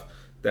and stuff.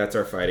 That's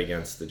our fight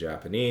against the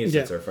Japanese.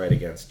 It's our fight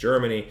against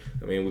Germany.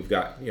 I mean, we've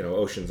got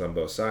oceans on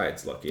both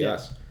sides. Lucky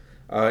us.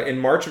 In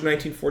March of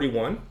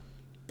 1941,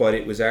 but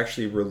it was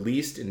actually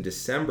released in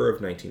December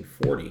of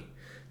 1940.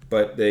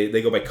 But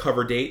they go by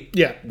cover date.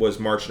 Yeah, was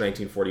March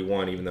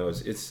 1941, even though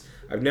it's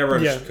I've never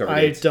understood cover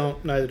dates.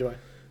 Neither do I.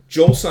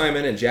 Joel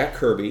Simon and Jack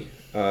Kirby,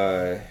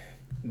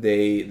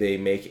 they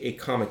make a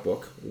comic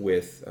book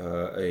with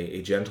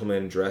a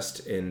gentleman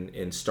dressed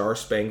in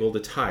star-spangled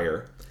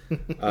attire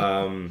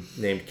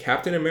named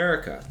Captain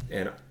America.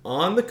 And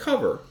on the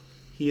cover,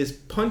 he is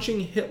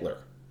punching Hitler.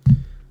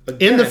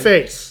 Again, in the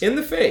face. In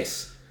the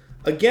face.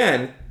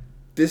 Again,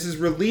 this is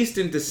released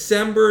in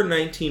December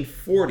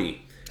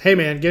 1940. Hey,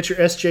 man, get your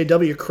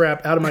SJW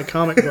crap out of my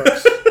comic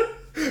books.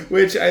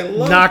 Which I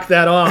love. Knock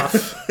that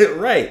off.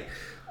 Right.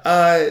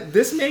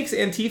 This makes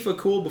Antifa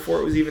cool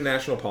before it was even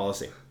national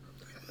policy.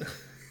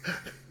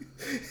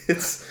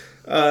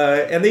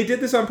 And they did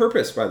this on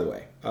purpose, by the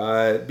way,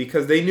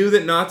 because they knew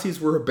that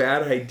Nazis were a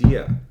bad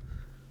idea.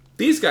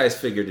 These guys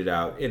figured it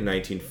out in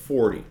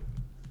 1940.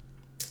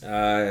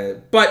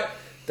 But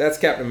that's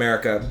Captain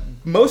America.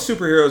 Most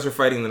superheroes are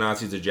fighting the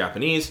Nazis or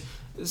Japanese.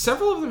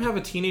 Several of them have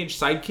a teenage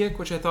sidekick,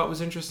 which I thought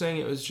was interesting.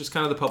 It was just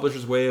kind of the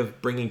publisher's way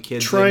of bringing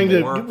kids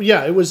in more.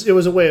 Yeah, it was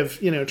a way of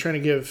trying to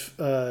give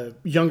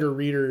younger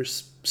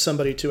readers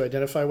somebody to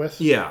identify with.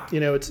 Yeah,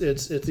 it's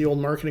the old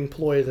marketing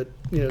ploy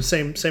that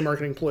same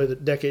marketing ploy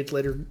that decades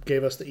later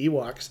gave us the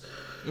Ewoks.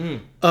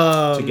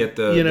 To get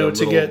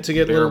the to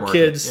get little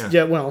kids.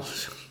 Yeah, well,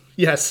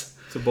 yes.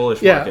 It's a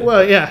bullish market.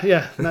 Well,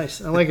 yeah,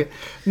 nice. I like it.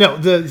 No,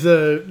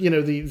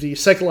 the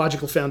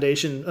psychological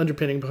foundation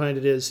underpinning behind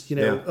it is,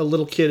 a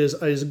little kid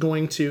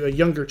a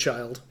younger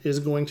child is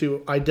going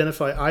to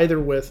identify either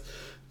with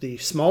the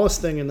smallest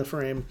thing in the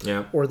frame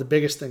or the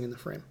biggest thing in the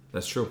frame.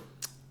 That's true.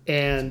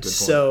 And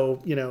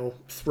so,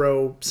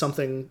 throw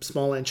something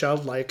small and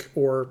childlike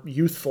or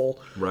youthful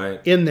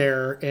in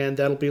there, and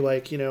that'll be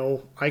like,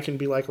 I can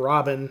be like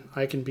Robin,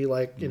 I can be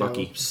like,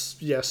 Bucky.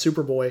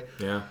 Superboy.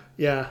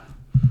 Yeah.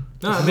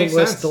 No, that makes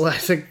sense. I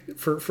think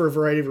for a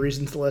variety of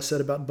reasons, the less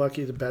said about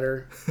Bucky, the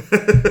better.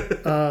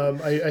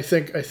 I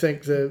think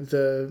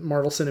the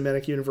Marvel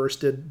Cinematic Universe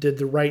did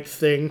the right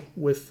thing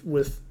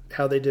with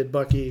how they did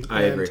Bucky.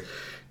 I agree.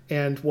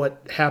 And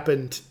what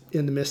happened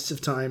in the mists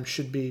of time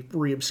should be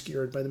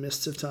re-obscured by the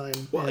mists of time.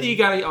 Well, you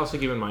got to also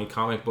keep in mind,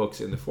 comic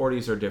books in the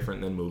 40s are different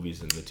than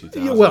movies in the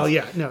 2000s. Well,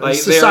 yeah, no, like,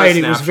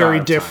 society was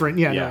very different.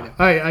 Yeah, no,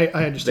 I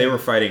understand. They were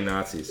fighting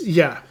Nazis.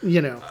 Yeah,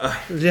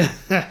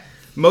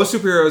 Most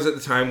superheroes at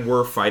the time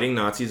were fighting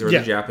Nazis or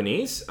the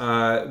Japanese.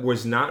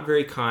 Was not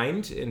very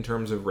kind in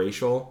terms of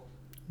racial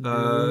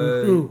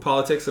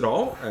politics at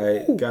all.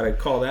 I gotta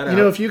call that out.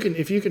 If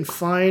you can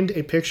find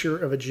a picture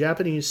of a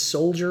Japanese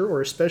soldier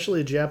or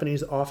especially a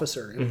Japanese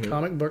officer in a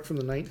comic book from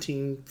the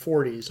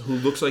 1940s who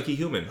looks like a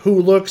human,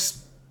 who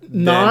looks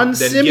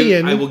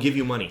non-simian, I will give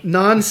you money.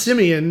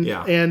 Non-simian,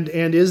 and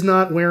is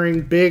not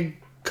wearing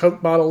big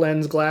Coke bottle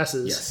lens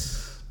glasses. Yes.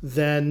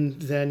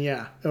 Then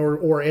yeah,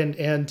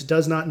 and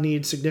does not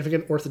need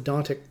significant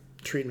orthodontic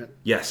treatment.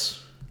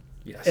 Yes.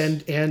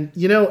 And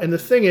the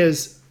thing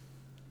is,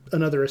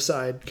 another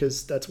aside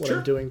because that's what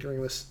I'm doing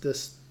during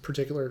this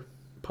particular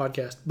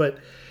podcast. But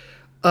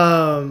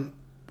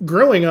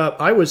growing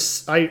up, I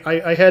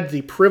had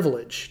the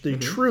privilege, the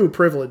true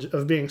privilege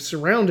of being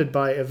surrounded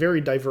by a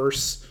very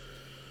diverse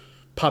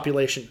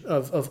population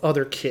of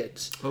other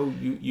kids. Oh,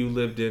 you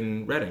lived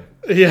in Redding.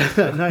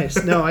 Yeah,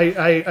 nice. No,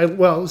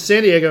 well,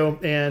 San Diego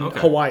and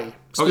Hawaii.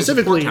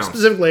 Specifically,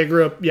 I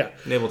grew up. Yeah,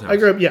 Naval Town. I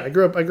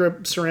grew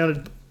up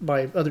surrounded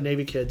by other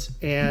Navy kids,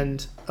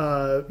 and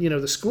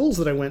the schools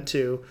that I went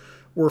to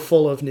were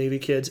full of Navy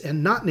kids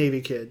and not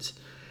Navy kids,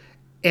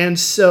 and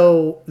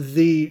so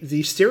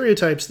the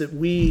stereotypes that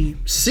we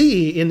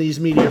see in these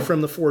media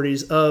from the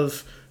 40s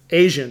of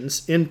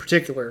Asians in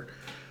particular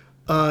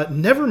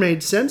never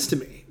made sense to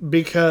me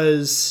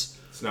because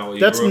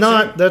that's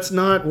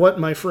not what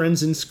my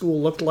friends in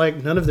school looked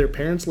like. None of their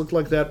parents looked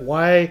like that.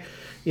 Why?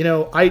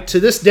 To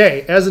this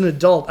day, as an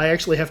adult, I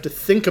actually have to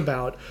think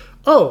about,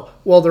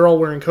 they're all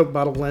wearing Coke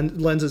bottle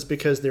lenses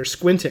because they're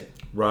squinting.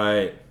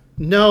 Right.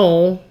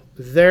 No,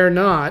 they're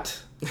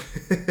not.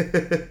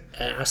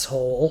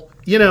 Asshole.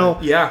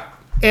 Yeah.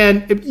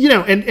 And,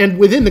 and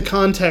within the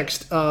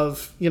context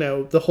of,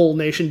 the whole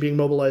nation being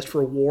mobilized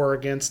for a war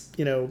against,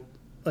 a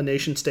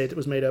nation state that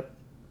was made up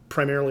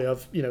primarily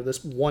of,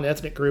 this one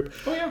ethnic group.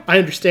 Oh, yeah. I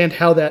understand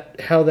how that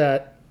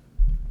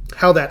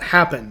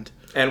happened.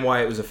 And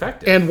why it was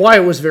effective. And why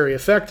it was very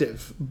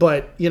effective.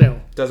 But,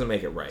 doesn't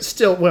make it right.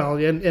 Still, well,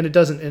 and it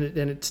doesn't, and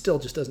it still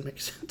just doesn't make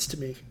sense to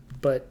me.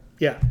 But,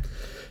 yeah.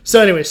 So,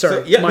 anyway,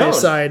 sorry.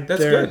 Aside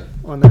there good.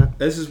 On that.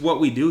 This is what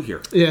we do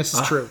here. Yes,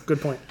 it's true.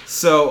 Good point.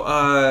 So,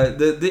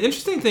 the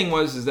interesting thing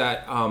is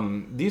that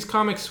these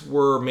comics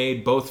were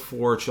made both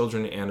for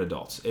children and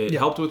adults. It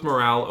helped with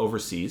morale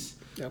overseas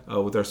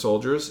with our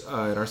soldiers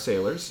and our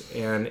sailors.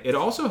 And it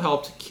also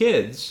helped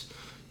kids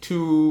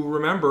to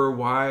remember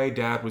why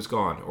dad was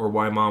gone, or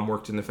why mom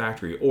worked in the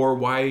factory, or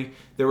why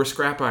there were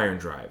scrap iron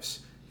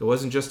drives. It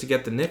wasn't just to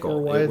get the nickel.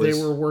 Or why they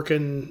were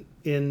working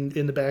in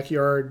the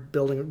backyard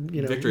building,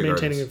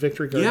 maintaining a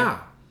victory garden.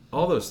 Yeah,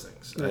 all those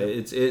things.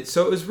 Yeah.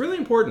 So it was really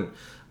important.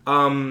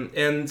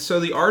 And so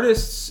the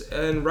artists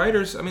and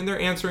writers, they're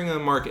answering a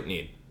market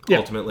need,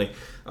 ultimately.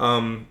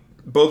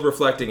 Both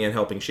reflecting and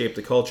helping shape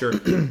the culture,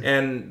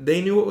 and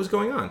they knew what was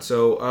going on.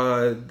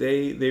 So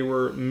they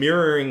were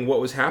mirroring what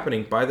was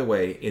happening, by the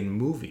way, in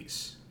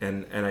movies.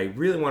 And I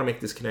really want to make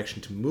this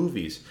connection to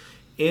movies.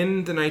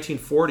 In the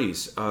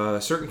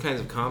 1940s, certain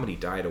kinds of comedy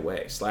died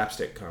away.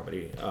 Slapstick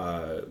comedy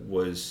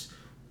was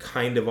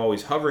kind of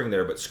always hovering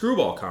there, but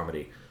screwball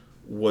comedy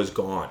was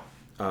gone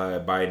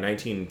by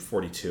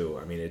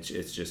 1942.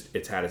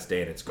 It's had its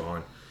day and it's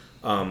gone.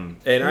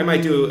 And I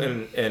might do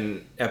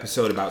an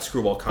episode about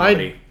screwball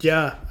comedy.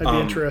 I'd be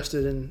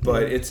interested in.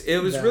 But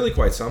it was really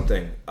quite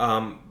something.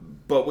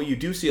 But what you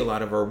do see a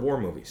lot of are war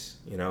movies,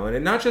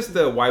 and not just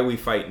the Why We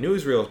Fight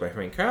newsreels by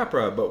Frank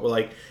Capra, but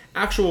like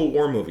actual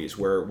war movies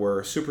where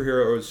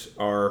superheroes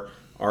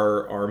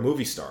are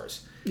movie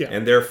stars. Yeah.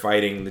 And they're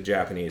fighting the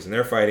Japanese and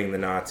they're fighting the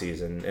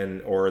Nazis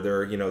or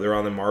they're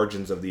on the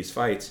margins of these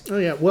fights. Oh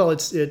yeah, well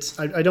it's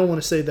I don't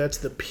want to say that's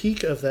the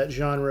peak of that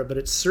genre, but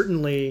it's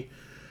certainly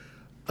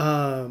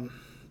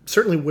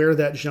where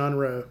that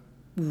genre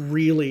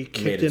really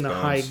kicked into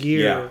high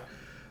gear. Yeah.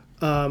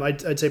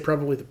 I'd say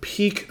probably the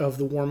peak of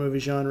the war movie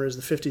genre is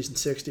the 50s and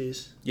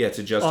 60s. Yeah,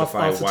 to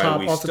justify why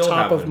we still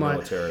have the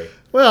military.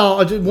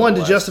 Well,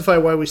 to justify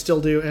why we still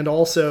do, and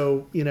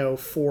also,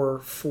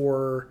 for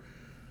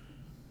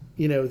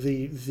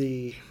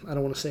the I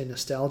don't want to say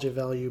nostalgia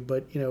value,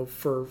 but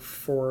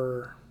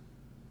for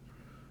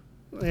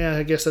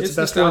I guess that's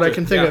the best word I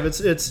can think of.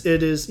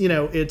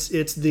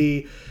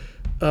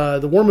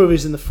 The war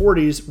movies in the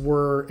 40s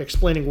were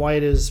explaining why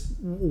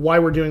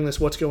we're doing this,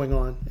 what's going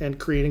on, and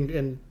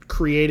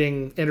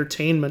creating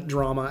entertainment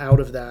drama out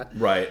of that.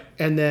 Right.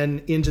 And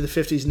then into the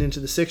 50s and into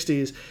the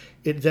 60s,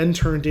 it then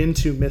turned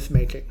into myth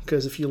making.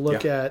 Because if you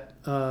look at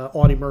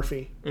Audie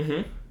Murphy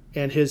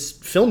and his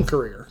film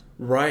career,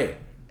 right,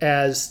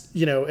 as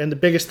and the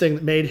biggest thing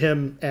that made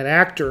him an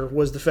actor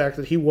was the fact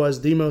that he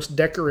was the most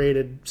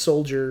decorated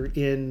soldier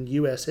in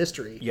U.S.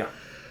 history. Yeah.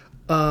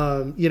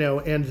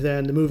 And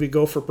then the movie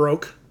Go for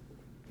Broke,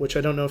 which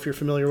I don't know if you're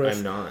familiar with.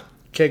 I'm not.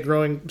 Okay,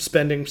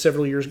 spending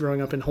several years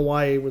growing up in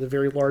Hawaii with a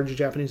very large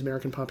Japanese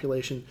American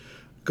population.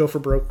 Go for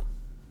Broke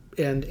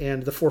and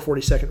the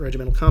 442nd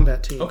Regimental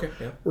Combat Team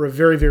were a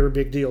very, very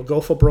big deal. Go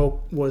for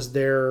Broke was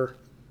their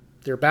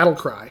battle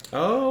cry.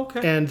 Oh,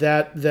 okay. And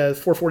that the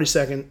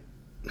 442nd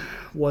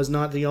was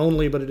not the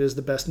only, but it is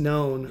the best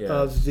known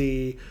of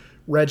the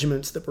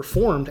regiments that were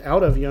formed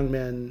out of young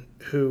men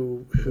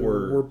who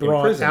were brought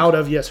imprisoned. Out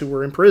of, who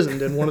were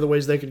imprisoned. And one of the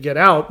ways they could get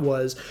out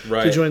was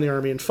to join the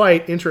army and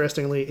fight,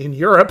 interestingly, in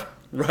Europe.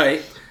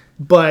 Right.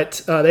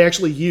 But they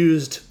actually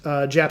used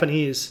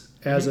Japanese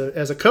as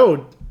a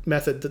code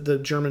method that the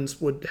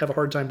Germans would have a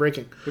hard time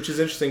breaking. Which is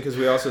interesting because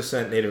we also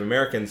sent Native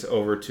Americans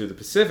over to the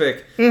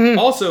Pacific,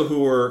 also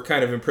who were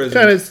kind of imprisoned.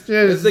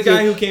 The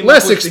guy who came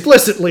less up with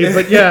explicitly,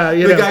 but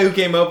the guy who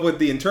came up with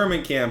the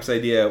internment camps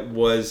idea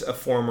was a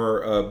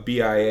former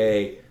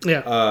BIA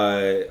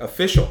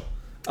official.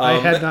 I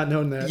had not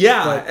known that.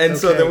 Yeah, but, and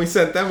so then we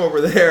sent them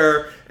over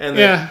there, and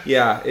then,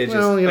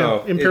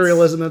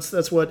 imperialism.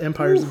 That's what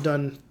empires have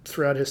done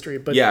throughout history.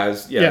 But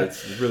it's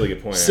a really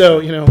good point. So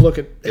look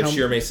at the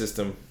Schirme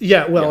system.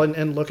 Yeah, well,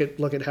 and look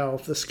at how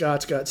the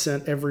Scots got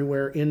sent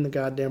everywhere in the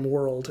goddamn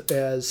world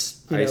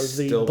as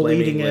the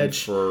bleeding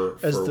edge for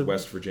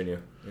West Virginia.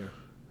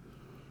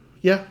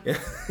 Yeah.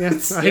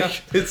 It's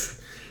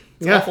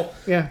awful.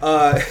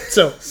 Yeah.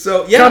 So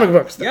comic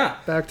books. Yeah.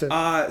 Back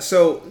to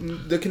so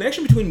the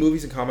connection between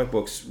movies and comic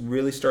books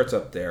really starts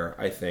up there,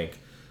 I think,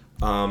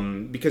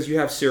 because you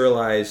have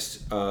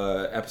serialized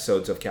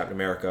episodes of Captain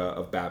America,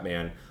 of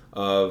Batman,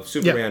 of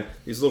Superman,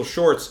 these little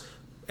shorts,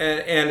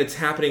 and it's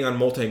happening on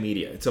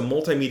multimedia. It's a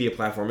multimedia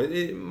platform.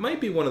 It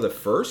might be one of the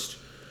first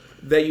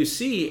that you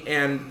see,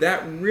 and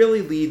that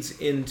really leads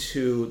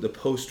into the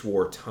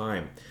post-war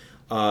time.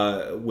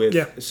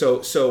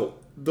 So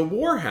the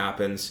war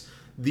happens.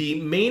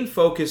 The main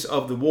focus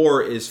of the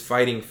war is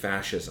fighting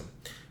fascism.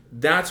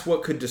 That's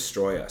what could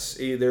destroy us,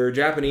 either a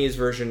Japanese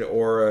version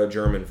or a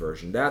German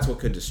version. That's what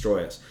could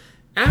destroy us.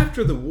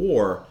 After the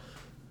war,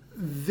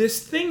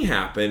 this thing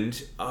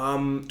happened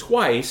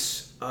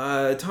twice,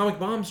 atomic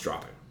bombs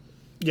dropping.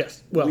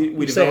 Yes. Well,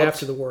 we say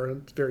after the war,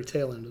 it's very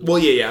tail end of the war.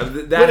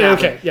 That happened.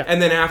 Okay, yeah.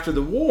 And then after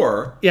the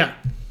war,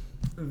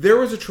 there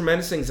was a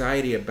tremendous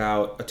anxiety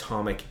about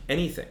atomic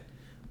anything.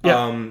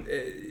 Yeah.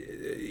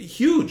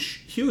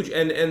 Huge,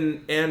 and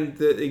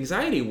the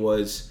anxiety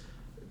was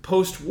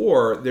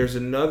post-war. There's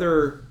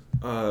another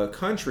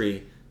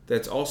country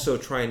that's also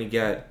trying to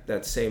get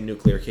that same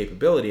nuclear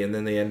capability, and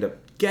then they end up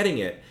getting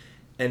it.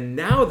 And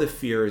now the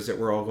fear is that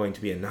we're all going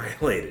to be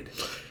annihilated.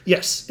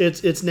 Yes,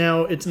 it's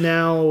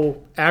now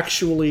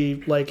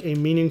actually like a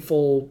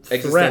meaningful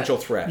existential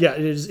threat. Yeah,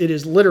 it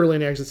is literally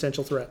an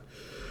existential threat.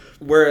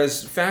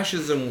 Whereas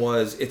fascism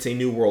was, it's a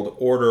new world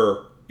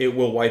order. It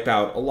will wipe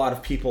out a lot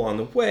of people on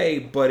the way,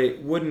 but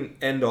it wouldn't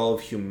end all of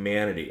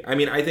humanity. I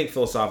mean, I think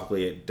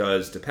philosophically it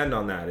does depend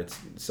on that. It's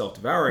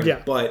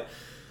self-devouring, but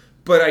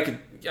I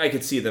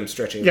could see them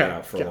stretching that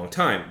out for a long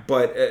time.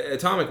 But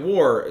atomic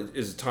war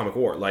is atomic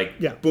war.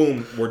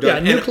 Boom, we're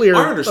done. Yeah, a nuclear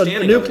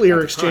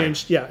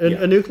exchange.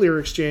 A nuclear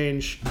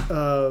exchange.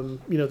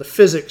 The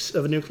physics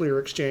of a nuclear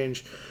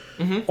exchange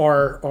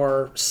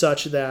are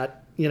such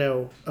that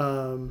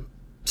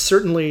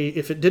certainly,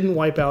 if it didn't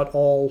wipe out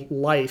all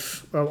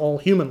life, or all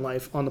human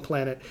life on the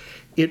planet,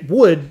 it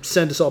would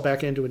send us all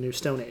back into a new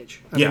Stone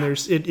Age. I mean,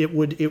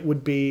 it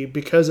would be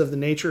because of the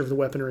nature of the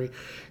weaponry.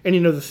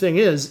 And the thing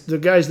is, the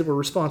guys that were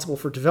responsible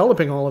for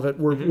developing all of it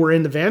were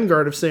in the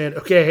vanguard of saying,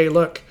 okay, hey,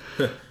 look,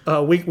 we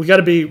got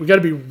to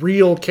be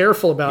real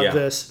careful about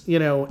this,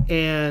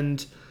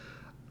 And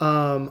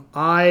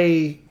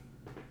I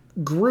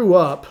grew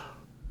up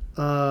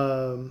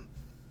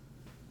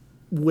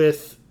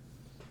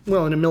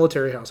in a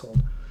military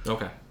household.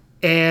 Okay.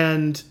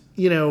 And,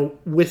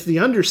 with the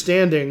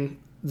understanding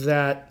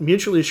that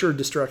mutually assured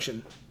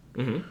destruction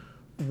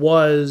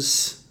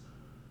was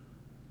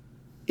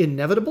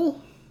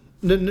inevitable.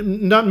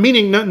 Not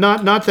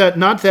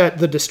that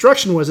the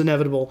destruction was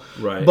inevitable,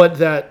 right, but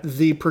that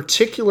the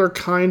particular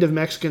kind of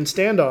Mexican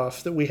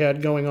standoff that we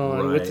had going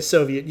on with the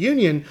Soviet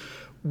Union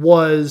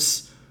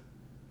was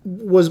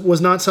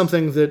not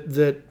something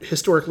that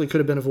historically could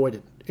have been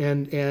avoided.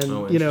 And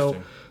the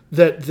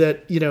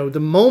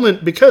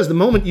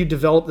moment you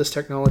develop this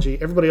technology,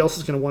 everybody else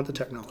is going to want the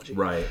technology.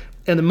 Right.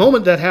 And the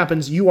moment that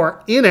happens, you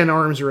are in an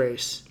arms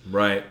race.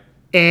 Right.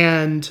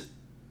 And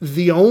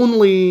the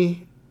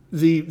only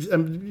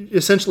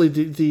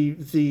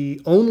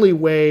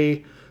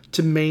way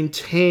to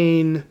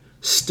maintain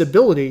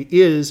stability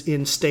is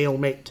in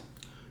stalemate.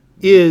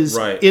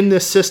 In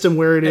this system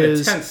where it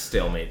is a tense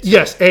stalemate.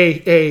 Yes,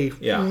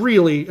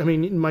 really. I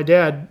mean, my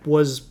dad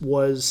was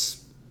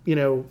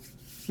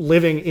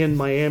living in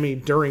Miami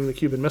during the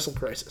Cuban Missile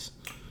Crisis.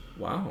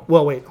 Wow.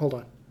 Well, wait, hold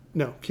on.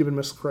 No, Cuban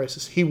Missile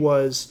Crisis. He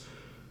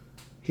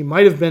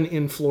might have been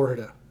in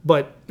Florida,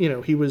 but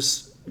he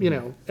was,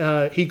 his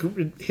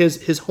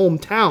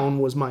hometown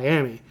was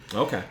Miami.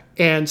 Okay.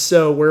 And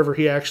so wherever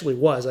he actually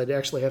was, I'd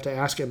actually have to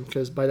ask him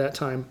because by that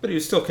time, but he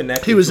was still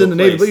connected. He was in the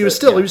Navy, but he was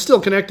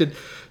still connected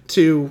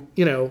to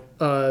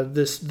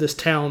this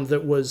town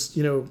that was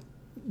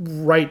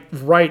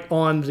right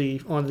on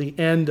the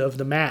end of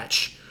the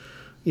match.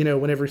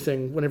 When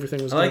everything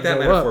was. I like that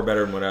metaphor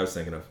better than what I was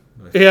thinking of.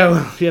 Yeah,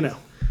 well,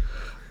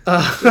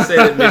 Let's say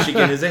that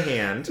Michigan is a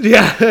hand.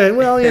 Yeah,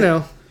 well,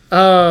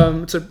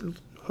 it's a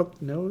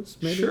hooked nose,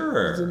 maybe.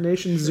 Sure. It's a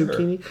nation's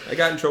zucchini. I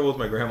got in trouble with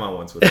my grandma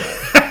once with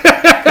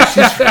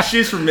that.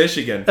 she's from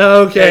Michigan.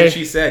 Okay. And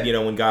she said,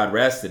 when God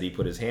rested, he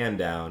put his hand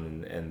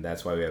down, and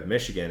that's why we have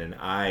Michigan. And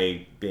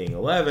I, being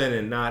 11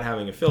 and not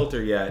having a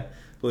filter yet,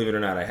 believe it or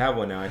not, I have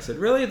one now. I said,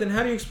 really? Then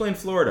how do you explain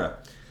Florida?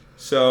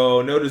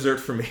 So no dessert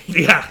for me.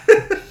 Yeah.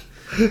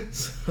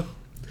 So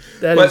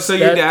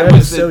your dad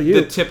was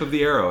the tip of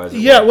the arrow, as it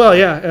were. Well,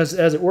 yeah, as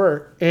it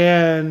were,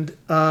 and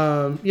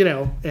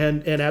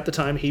and at the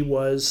time he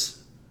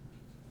was,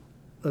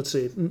 let's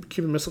see,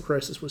 Cuban Missile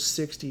Crisis was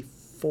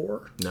 64.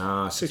 64?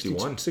 Nah,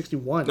 61.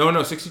 61.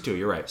 No, 62.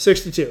 You're right.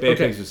 62. Bay of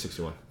Okay. Pigs was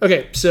 61.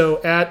 Okay,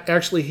 so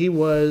actually he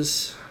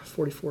was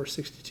 44,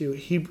 62.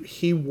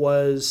 He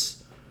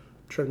was,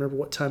 I'm trying to remember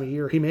what time of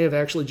year. He may have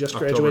actually just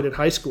graduated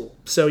high school.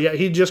 So yeah,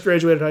 he just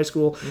graduated high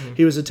school. Mm-hmm.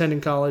 He was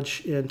attending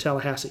college in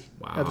Tallahassee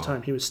at the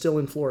time. He was still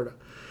in Florida.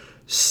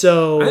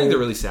 So I think the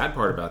really sad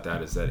part about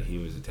that is that he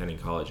was attending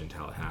college in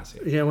Tallahassee.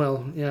 Yeah,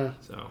 well, yeah.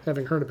 So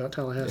having heard about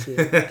Tallahassee,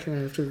 I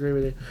have to agree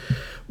with you.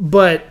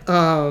 But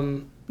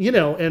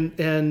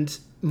and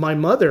my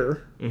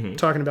mother,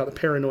 talking about the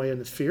paranoia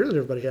and the fear that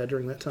everybody had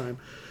during that time.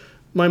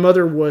 My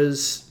mother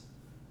was,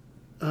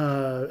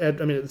 at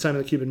the time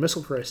of the Cuban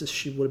Missile Crisis,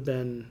 she would have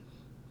been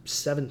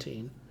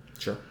 17.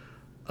 Sure.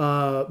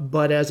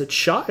 But as a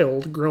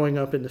child growing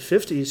up in the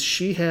 50s,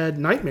 she had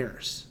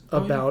nightmares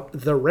about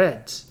the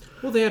Reds.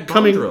 Well, they had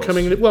bomb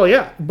drills. Well,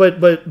 yeah,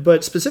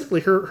 but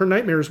specifically, her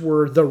nightmares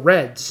were the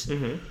Reds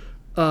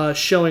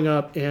showing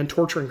up and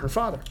torturing her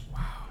father. Wow.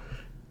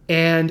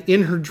 And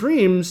in her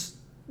dreams,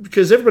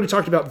 because everybody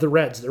talked about the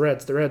Reds,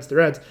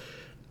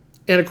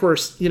 and of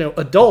course,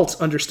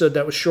 adults understood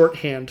that was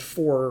shorthand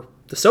for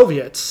the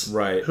Soviets,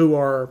 right? Who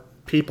are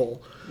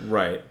people,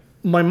 right?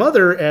 My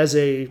mother, as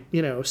a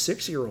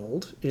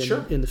 6-year-old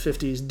in the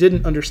 50s,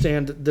 didn't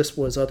understand that this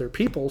was other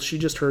people. She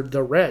just heard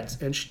the Reds,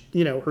 and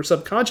her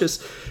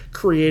subconscious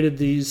created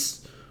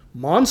these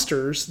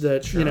monsters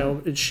that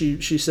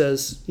she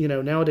says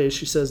nowadays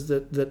she says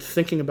that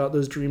thinking about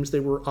those dreams, they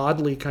were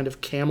oddly kind of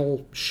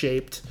camel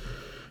shaped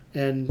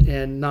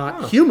and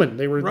not human.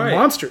 They were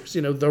monsters.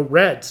 The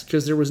Reds,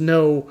 because there was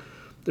no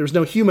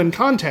human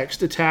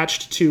context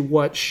attached to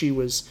what she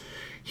was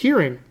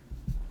hearing.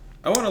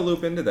 I want to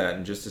loop into that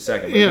in just a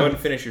second. Go ahead and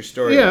finish your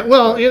story. Yeah,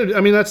 well,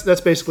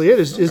 that's basically it.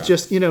 It's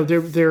just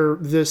they're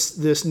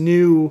this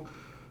new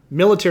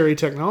military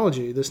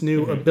technology, this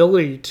new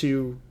ability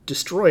to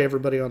destroy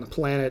everybody on the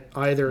planet,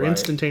 either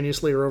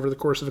instantaneously or over the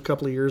course of a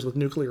couple of years with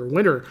nuclear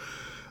winter,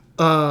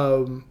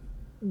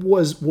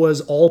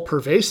 was all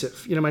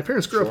pervasive. My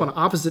parents grew up on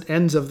opposite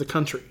ends of the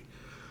country.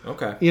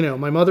 Okay.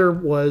 My mother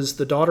was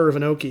the daughter of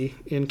an Okie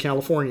in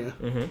California,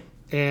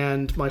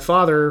 and my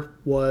father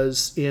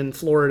was in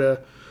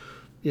Florida.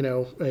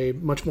 A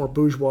much more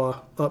bourgeois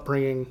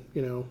upbringing,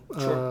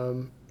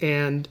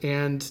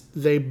 and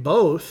they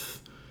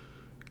both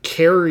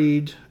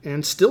carried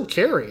and still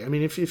carry. I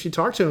mean, if you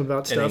talk to them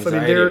about stuff,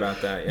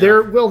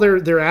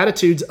 their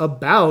attitudes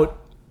about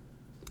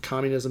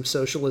communism,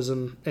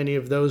 socialism, any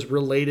of those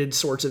related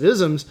sorts of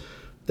isms,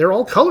 they're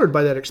all colored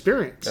by that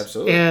experience.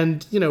 Absolutely.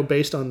 And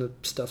based on the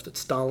stuff that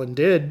Stalin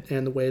did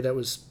and the way that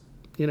was,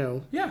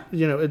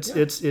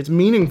 it's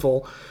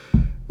meaningful,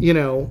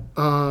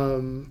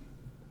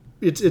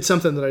 It's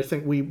something that I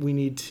think we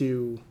need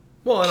to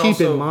keep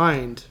in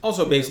mind.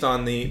 Also based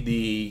on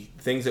the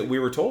things that we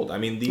were told. I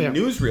mean, the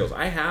newsreels.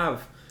 I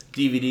have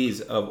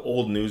DVDs of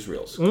old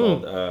newsreels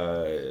called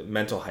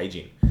Mental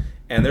Hygiene.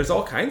 And there's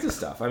all kinds of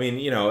stuff. I mean,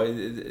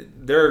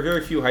 there are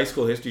very few high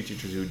school history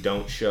teachers who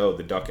don't show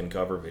the duck and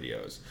cover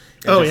videos.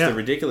 And the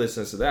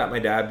ridiculousness of that. My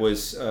dad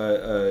was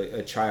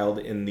a child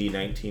in the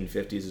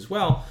 1950s as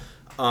well.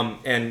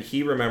 And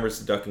he remembers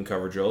the duck and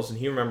cover drills. And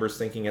he remembers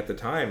thinking at the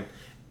time...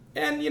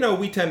 And,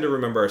 we tend to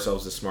remember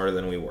ourselves as smarter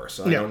than we were.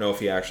 So I don't know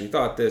if he actually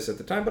thought this at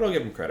the time, but I'll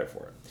give him credit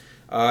for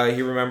it.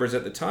 He remembers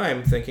at the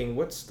time thinking,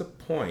 what's the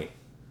point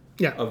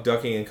of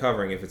ducking and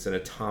covering if it's an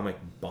atomic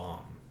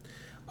bomb?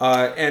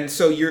 And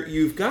so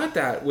you've got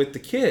that with the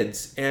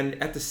kids.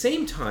 And at the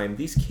same time,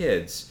 these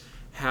kids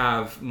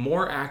have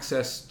more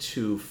access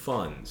to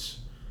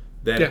funds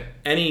than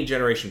any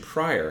generation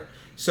prior.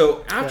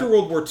 So after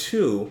World War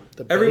II,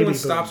 everyone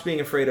stops being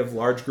afraid of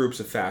large groups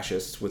of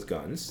fascists with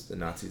guns, the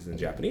Nazis and the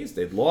Japanese.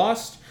 They'd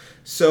lost.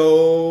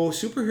 So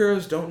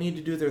superheroes don't need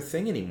to do their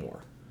thing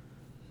anymore.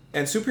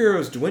 And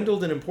superheroes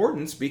dwindled in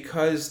importance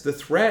because the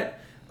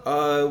threat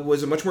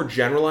was a much more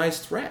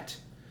generalized threat.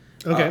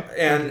 Okay.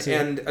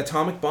 And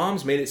atomic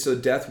bombs made it so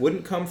death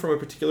wouldn't come from a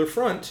particular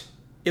front.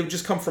 It would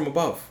just come from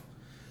above.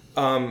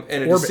 And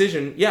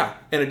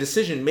a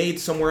decision made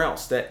somewhere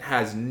else that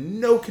has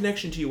no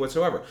connection to you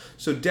whatsoever.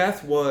 So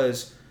death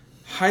was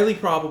highly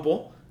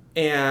probable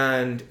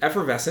and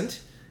effervescent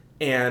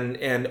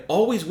and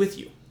always with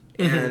you.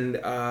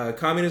 And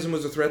communism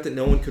was a threat that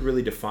no one could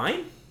really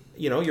define.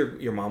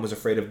 Your mom was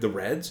afraid of the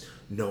Reds.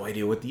 No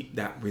idea what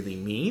that really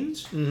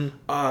means.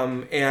 And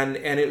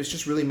it was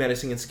just really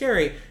menacing and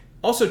scary.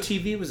 Also,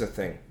 TV was a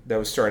thing that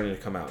was starting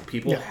to come out.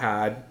 People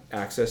had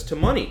access to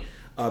money.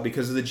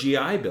 Because of the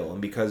GI Bill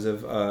and because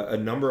of a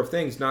number of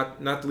things,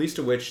 not the least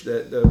of which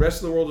the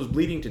rest of the world was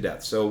bleeding to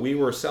death. So we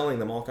were selling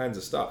them all kinds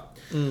of stuff.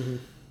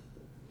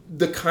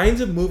 The kinds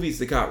of movies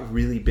that got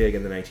really big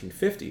in the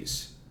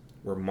 1950s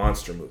were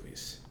monster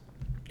movies.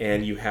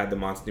 And you had the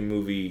monster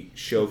movie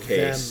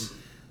showcase.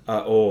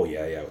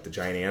 With the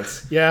giant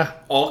ants. Yeah.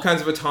 All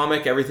kinds of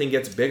atomic, everything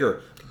gets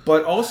bigger.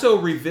 but also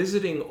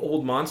revisiting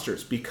old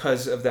monsters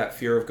because of that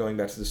fear of going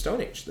back to the Stone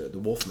Age, the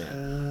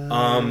Wolfman.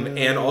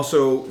 And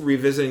also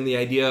revisiting the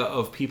idea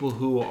of people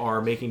who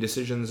are making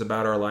decisions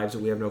about our lives that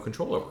we have no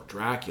control over,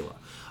 Dracula.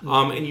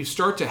 And you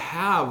start to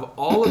have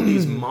all of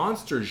these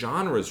monster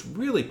genres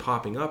really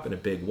popping up in a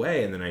big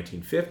way in the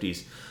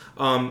 1950s.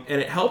 And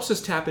it helps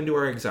us tap into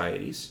our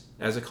anxieties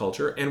as a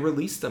culture and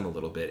release them a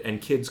little bit.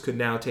 And kids could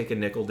now take a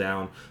nickel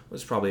down, well,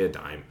 it's probably a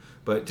dime,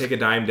 but take a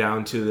dime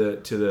down to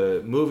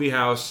the movie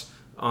house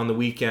on the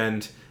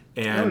weekend.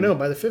 And I don't know,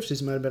 by the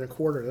 50s it might have been a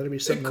quarter. That'd be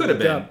something. It could have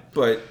been,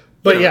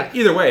 but yeah.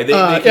 Either way, they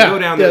can go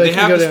down there. They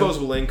have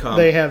disposable income.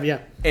 They have,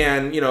 yeah.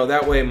 And,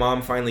 that way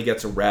mom finally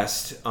gets a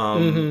rest.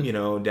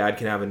 Dad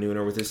can have a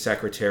nooner with his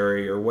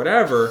secretary or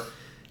whatever.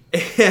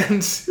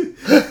 And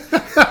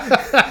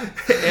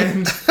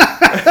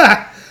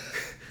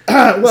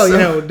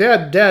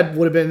Dad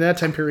would have been, in that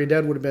time period,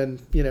 Dad would have been,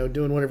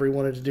 doing whatever he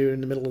wanted to do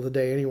in the middle of the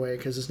day anyway,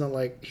 because it's not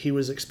like he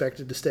was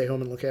expected to stay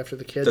home and look after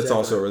the kids. That's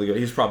also really good.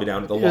 He was probably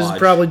down at the lodge.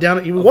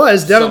 He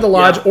was down at the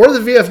lodge or the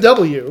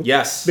VFW.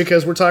 Yes.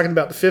 Because we're talking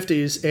about the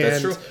 50s, and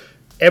that's true.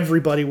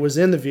 Everybody was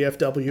in the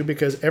VFW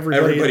because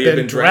everybody had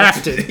been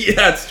drafted. Yeah,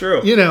 that's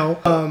true.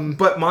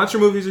 But monster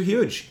movies are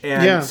huge.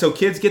 And so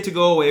kids get to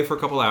go away for a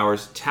couple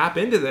hours, tap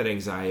into that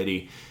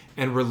anxiety,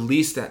 and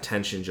release that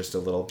tension just a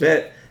little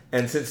bit.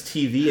 And since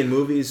TV and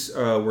movies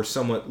were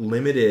somewhat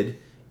limited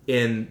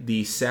in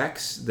the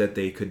sex that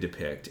they could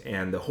depict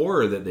and the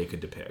horror that they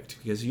could depict,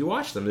 because you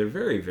watch them, they're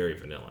very, very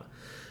vanilla.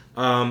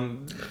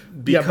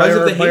 Because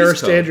of the Hays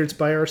Code.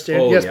 By our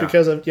standards,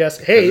 because of Hays.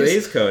 The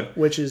Hays Code,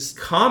 which is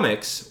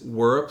comics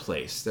were a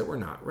place that were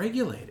not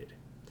regulated,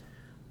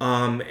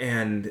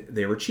 and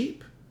they were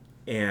cheap.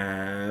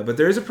 But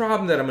there is a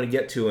problem that I'm going to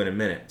get to in a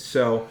minute.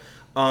 So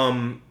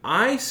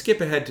I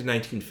skip ahead to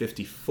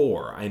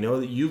 1954. I know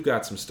that you've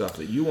got some stuff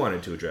that you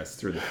wanted to address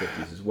through the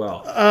 50s as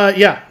well.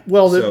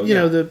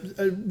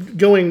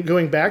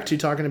 Going back to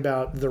talking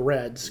about the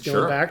Reds,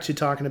 going back to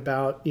talking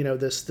about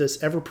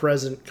this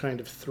ever-present kind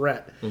of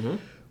threat. Mm-hmm.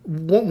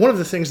 One of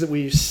the things that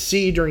we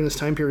see during this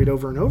time period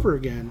over and over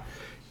again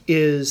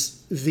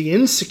is the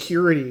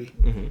insecurity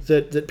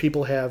that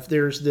people have.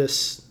 There's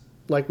this,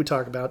 like we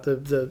talk about,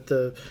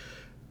 the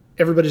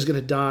everybody's going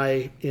to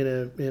die in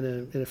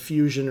a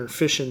fusion or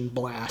fission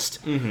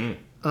blast.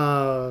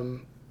 Mm-hmm.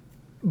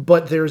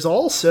 But there's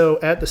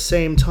also, at the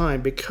same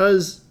time,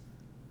 because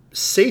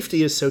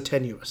safety is so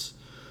tenuous,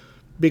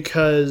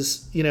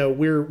 because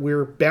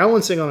we're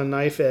balancing on a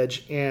knife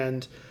edge,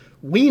 and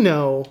we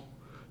know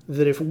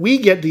that if we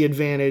get the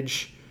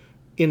advantage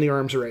in the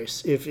arms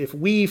race, if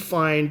we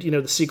find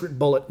the secret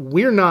bullet,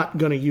 we're not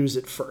going to use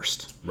it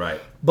first.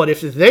 Right. But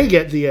if they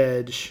get the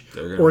edge,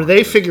 or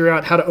they figure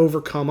out how to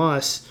overcome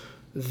us,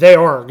 they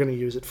are going to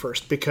use it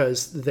first,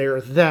 because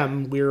they're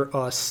them, we're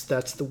us.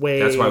 That's the way.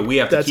 That's why we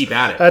have to keep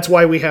at it. That's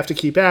why we have to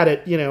keep at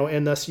it,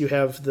 and thus you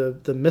have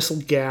the missile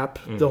gap,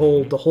 the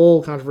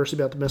whole controversy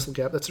about the missile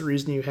gap. That's the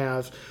reason you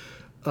have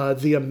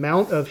the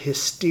amount of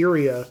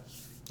hysteria.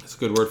 That's a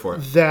good word for it.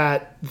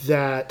 That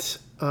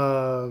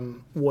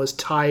was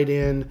tied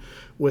in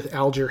with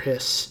Alger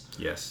Hiss.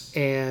 Yes.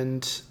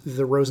 And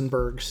the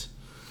Rosenbergs,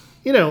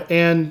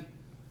 and.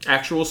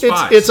 Actual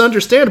spies. It's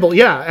understandable.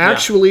 Yeah,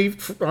 actually,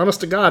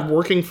 honest to God,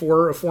 working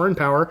for a foreign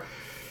power.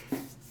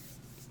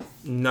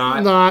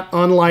 Not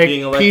unlike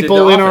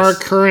people in our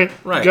current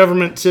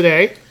government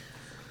today.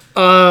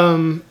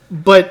 But,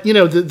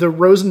 the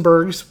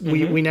Rosenbergs,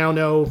 we now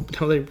know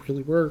they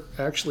really were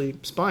actually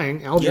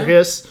spying. Alger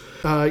Hiss.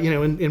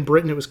 In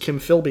Britain, it was Kim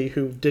Philby,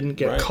 who didn't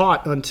get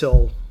caught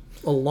until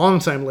a long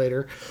time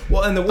later.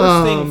 Well, and the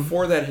worst thing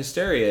for that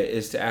hysteria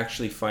is to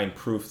actually find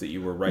proof that you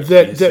were right.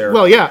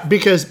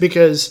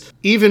 Because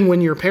even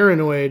when you're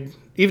paranoid,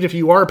 even if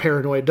you are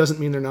paranoid, doesn't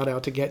mean they're not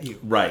out to get you.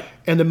 Right.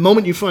 And the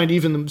moment you find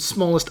even the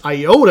smallest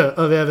iota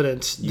of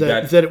evidence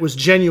that it was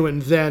genuine,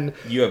 then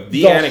you have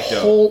the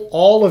anecdote.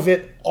 All of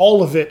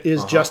it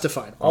is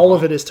justified. All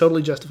of it is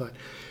totally justified.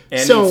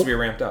 And needs to be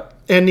ramped up.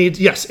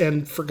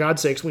 And for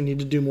God's sakes, we need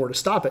to do more to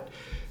stop it.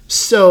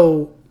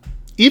 So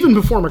even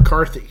before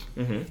McCarthy,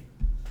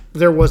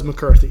 there was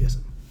McCarthyism.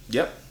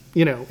 Yep.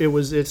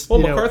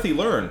 McCarthy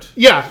learned.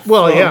 Yeah.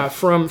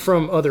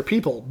 From other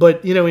people.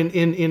 But,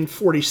 in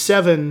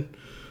 47,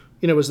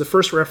 was the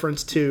first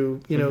reference to,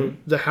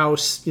 the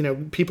House,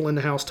 people in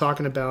the House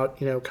talking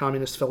about,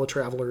 communist fellow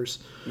travelers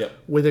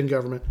within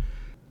government.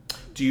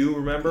 Do you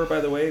remember, by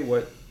the way,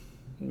 what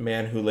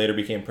man who later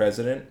became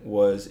president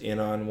was in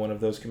on one of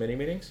those committee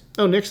meetings?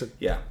 Oh, Nixon.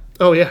 Yeah.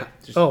 Oh, yeah.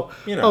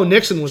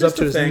 Nixon was up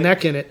to his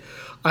neck in it.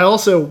 I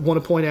also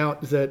want to point out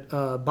that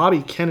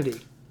Bobby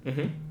Kennedy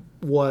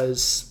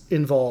was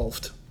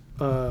involved.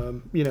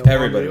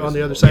 Everybody on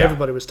the other side. Yeah.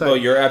 Everybody was tight. Well,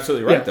 you're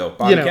absolutely right, though.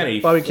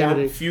 Bobby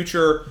Kennedy,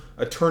 future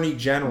Attorney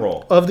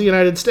General of the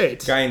United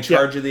States, guy in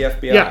charge of the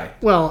FBI. Yeah.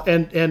 Well,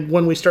 and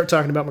when we start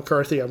talking about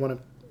McCarthy, I want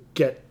to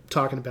get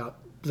talking about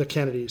the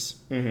Kennedys,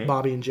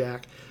 Bobby and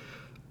Jack,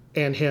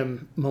 and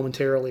him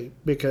momentarily,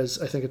 because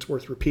I think it's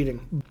worth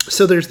repeating.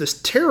 So there's this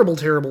terrible,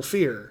 terrible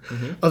fear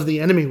of the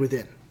enemy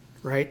within.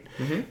 right?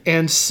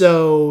 And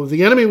so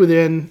the enemy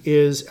within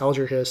is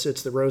Alger Hiss.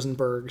 It's the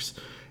Rosenbergs.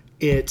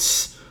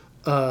 It's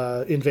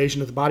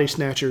Invasion of the Body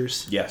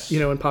Snatchers. Yes.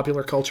 In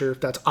popular culture,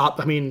 that's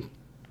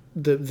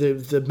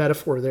the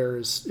metaphor there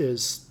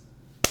is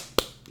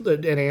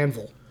an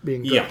anvil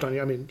being dropped on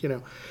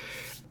you.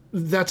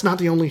 That's not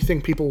the only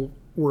thing people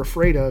were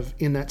afraid of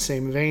in that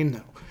same vein,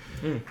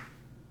 though.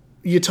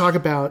 You talk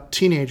about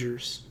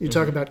teenagers. You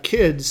talk about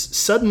kids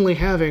suddenly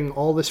having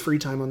all this free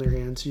time on their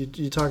hands.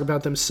 You talk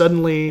about them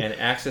suddenly and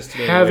access to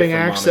having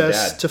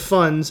access to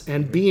funds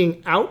and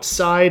being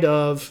outside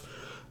of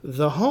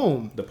the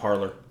home, the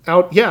parlor.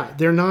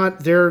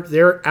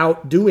 They're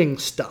out doing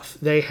stuff.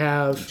 They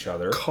have each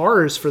other.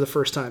 Cars for the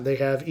first time. They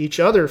have each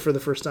other for the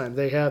first time.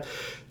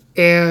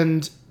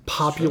 And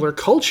popular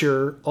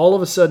culture all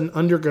of a sudden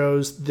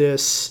undergoes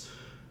this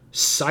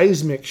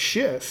seismic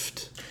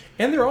shift.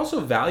 And they're also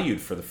valued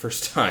for the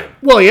first time.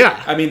 Well,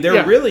 yeah. I mean,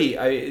 they're really...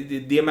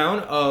 the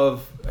amount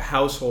of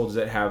households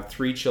that have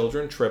 3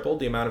 children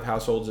tripled. The amount of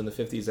households in the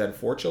 50s that had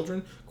 4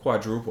 children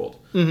quadrupled.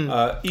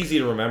 Easy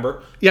to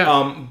remember.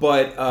 Yeah.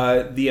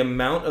 But the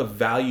amount of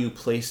value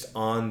placed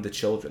on the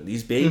children.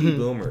 These baby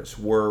boomers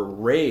were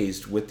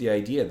raised with the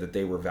idea that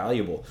they were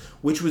valuable,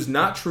 which was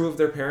not true of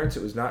their parents.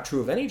 It was not true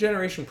of any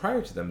generation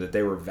prior to them, that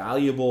they were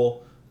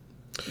valuable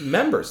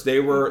members. They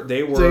were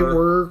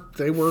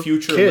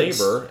future kids.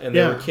 labor, and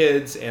they were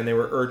kids, and they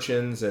were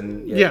urchins,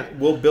 and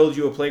we'll build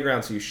you a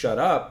playground so you shut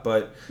up,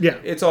 but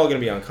it's all going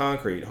to be on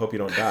concrete. Hope you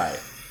don't die.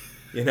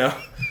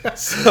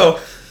 So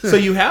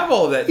you have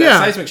all of that. That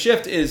seismic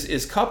shift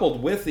is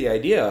coupled with the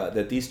idea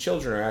that these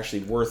children are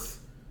actually worth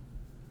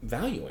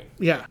valuing.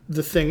 Yeah.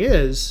 The thing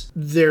is,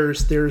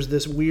 there's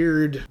this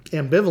weird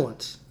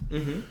ambivalence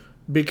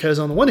because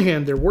on the one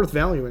hand, they're worth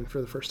valuing for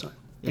the first time,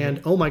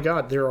 and oh my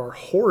God, there are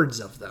hordes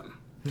of them.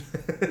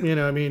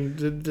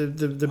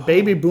 The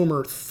baby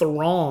boomer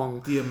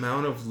throng. The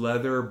amount of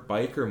leather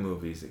biker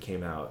movies that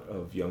came out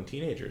of young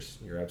teenagers.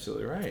 You're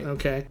absolutely right.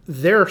 Okay.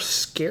 They're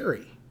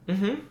scary.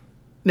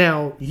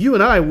 Now, you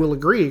and I will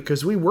agree,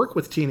 because we work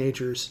with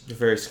teenagers. They're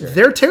very scary.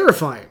 They're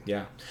terrifying.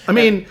 Yeah. I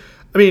mean,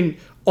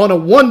 on a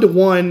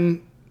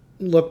one-to-one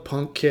look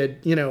punk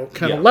kid,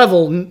 kind of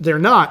level, they're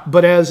not.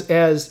 But as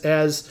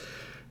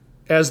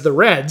the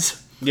Reds...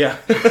 Yeah.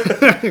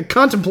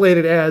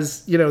 contemplated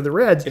as, the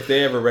Reds. If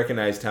they ever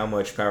recognized how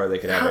much power they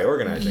could have by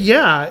organizing.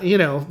 Yeah,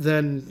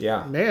 then,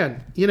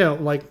 man,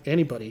 like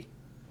anybody.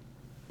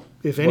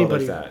 If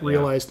anybody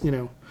realized,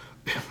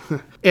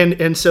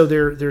 and so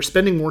they're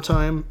spending more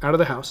time out of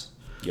the house.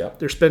 Yep.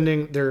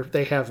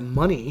 They have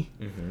money.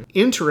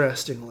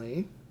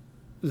 Interestingly,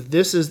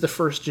 this is the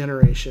first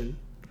generation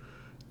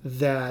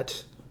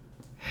that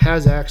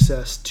has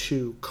access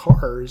to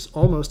cars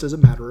almost as a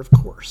matter of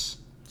course.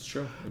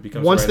 True.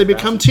 Once they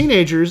become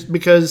teenagers,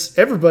 because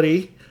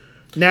everybody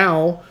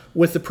now,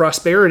 with the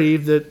prosperity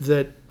that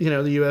the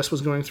U.S.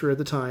 was going through at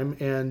the time,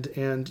 and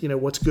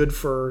what's good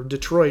for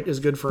Detroit is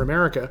good for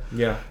America.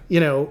 Yeah.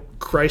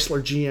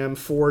 Chrysler, GM,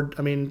 Ford.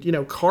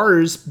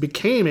 Cars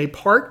became a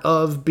part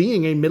of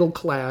being a middle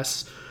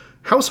class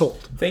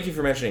household. Thank you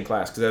for mentioning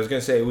class, because I was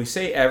going to say, we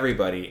say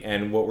everybody,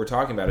 and what we're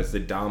talking about is the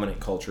dominant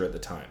culture at the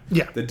time.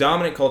 Yeah. The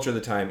dominant culture at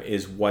the time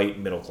is white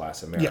middle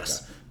class America.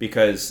 Yes.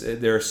 Because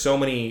there are so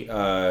many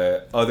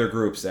other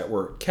groups that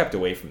were kept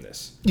away from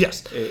this.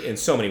 Yes. In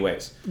so many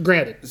ways.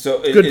 Granted.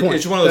 So good point.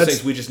 It's one of those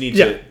things we just need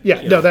to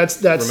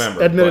that's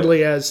remember.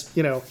 Admittedly, as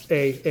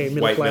a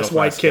middle class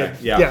white kid.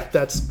 Yeah,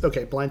 that's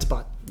okay. Blind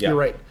spot. Yeah. You're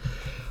right.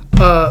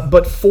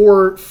 But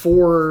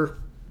for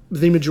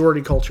the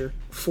majority culture,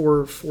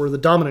 for the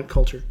dominant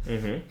culture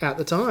at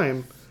the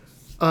time,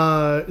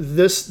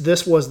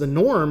 this was the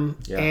norm,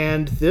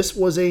 and this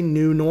was a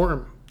new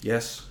norm.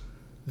 Yes.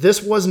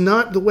 This was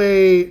not the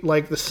way,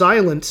 like the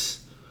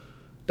silence,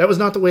 that was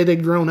not the way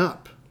they'd grown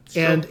up.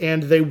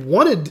 And they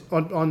wanted,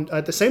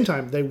 at the same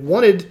time, they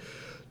wanted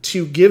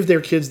to give their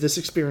kids this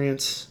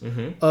experience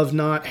of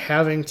not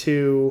having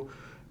to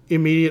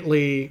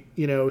immediately,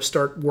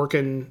 start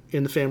working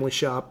in the family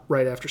shop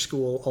right after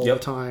school all the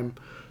time.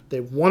 They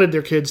wanted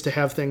their kids to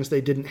have things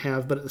they didn't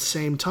have, but at the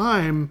same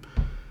time,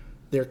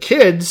 their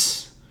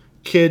kids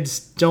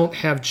don't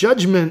have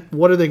judgment.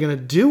 What are they going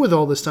to do with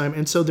all this time?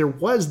 And so there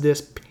was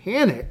this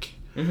panic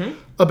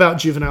about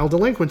juvenile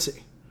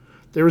delinquency.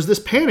 There was this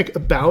panic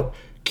about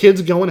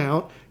kids going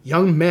out,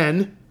 young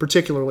men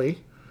particularly.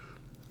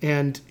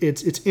 And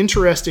it's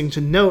interesting to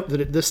note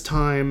that at this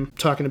time,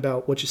 talking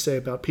about what you say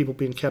about people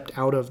being kept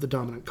out of the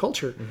dominant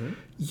culture,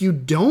 you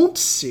don't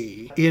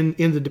see, in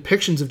the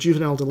depictions of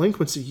juvenile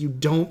delinquency, you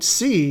don't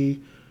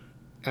see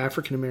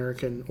African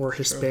American or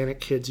Hispanic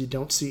kids. You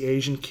don't see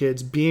Asian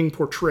kids being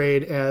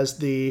portrayed as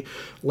the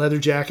leather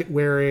jacket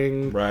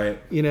wearing,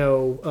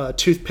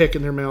 toothpick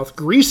in their mouth.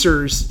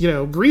 Greasers,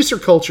 greaser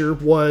culture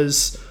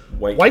was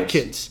white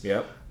kids.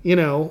 Yep.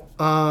 In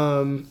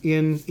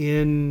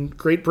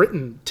Great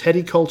Britain,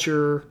 Teddy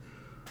culture,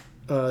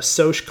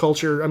 Soch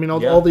culture.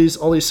 All these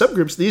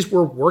subgroups. These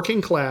were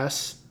working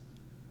class,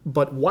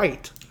 but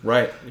white.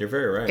 Right, you're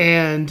very right.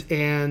 And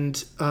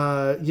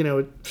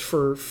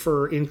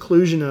for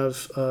inclusion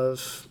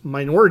of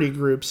minority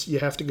groups, you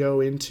have to go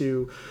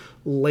into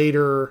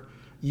later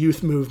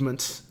youth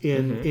movements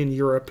in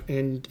Europe,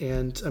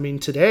 and I mean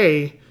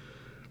today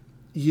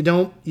you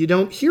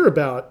don't hear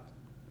about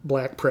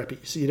black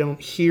preppies. You don't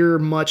hear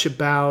much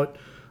about.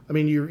 I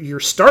mean, you're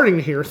starting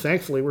to hear.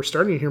 Thankfully, we're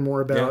starting to hear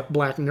more about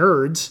black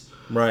nerds.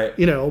 Right.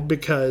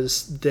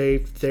 Because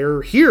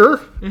they're here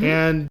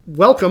and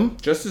welcome.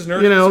 Just as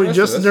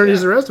nerdy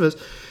as the rest of us.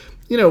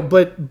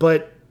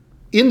 But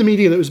in the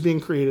media that was being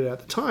created at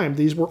the time,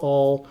 these were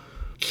all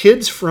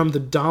kids from the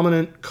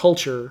dominant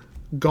culture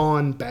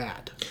gone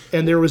bad.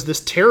 And there was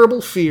this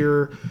terrible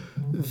fear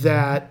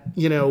that,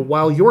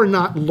 while you're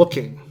not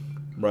looking,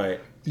 right,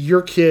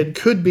 your kid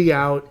could be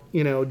out,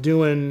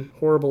 doing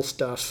horrible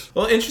stuff.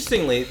 Well,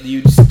 interestingly,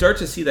 you start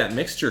to see that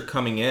mixture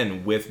coming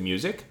in with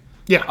music.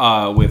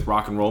 Yeah. With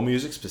rock and roll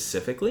music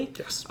specifically.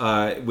 Yes.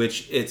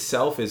 Which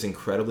itself is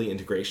incredibly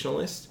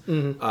integrationalist.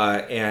 Mm-hmm.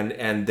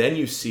 And then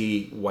you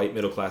see white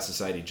middle class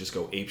society just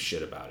go ape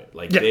shit about it.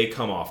 Like they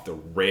come off the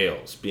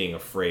rails being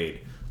afraid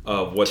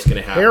of what's going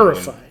to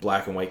happen when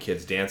black and white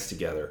kids dance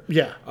together.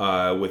 Yeah.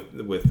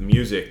 With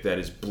music that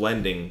is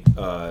blending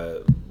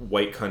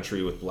white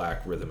country with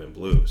black rhythm and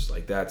blues.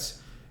 Like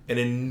that's an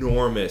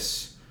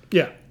enormous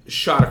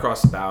shot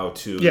across the bow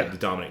to the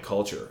dominant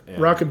culture. And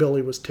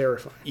rockabilly was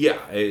terrifying. Yeah,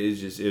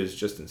 it was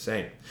just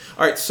insane.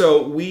 All right,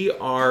 so we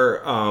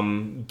are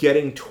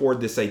getting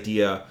toward this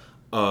idea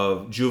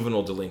of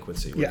juvenile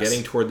delinquency. We're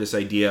getting toward this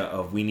idea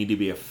of we need to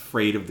be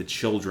afraid of the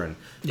children,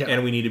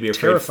 and we need to be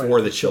afraid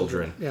for the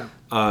children.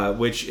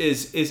 Which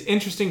is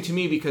interesting to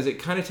me because it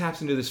kind of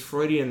taps into this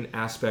Freudian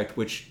aspect,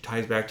 which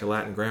ties back to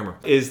Latin grammar,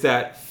 is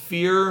that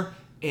fear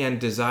and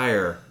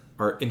desire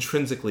are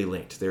intrinsically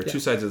linked. They're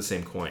two sides of the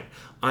same coin.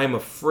 I'm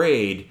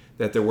afraid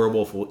that the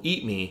werewolf will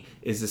eat me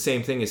is the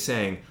same thing as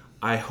saying,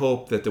 I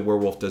hope that the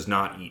werewolf does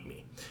not eat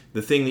me.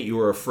 The thing that you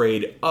are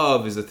afraid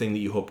of is the thing that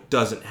you hope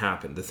doesn't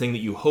happen. The thing that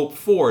you hope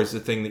for is the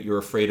thing that you're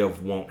afraid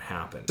of won't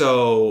happen.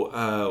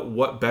 So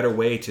what better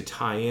way to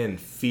tie in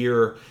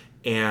fear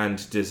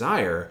and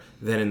desire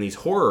than in these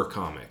horror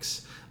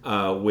comics?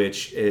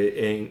 Which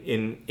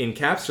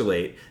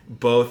encapsulate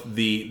both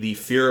the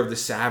fear of the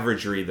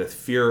savagery, the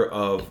fear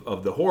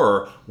of the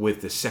horror,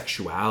 with the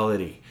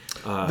sexuality.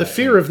 The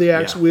fear of the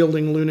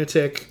axe-wielding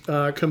lunatic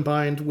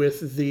combined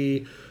with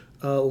the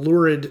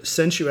lurid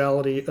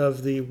sensuality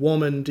of the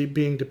woman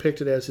being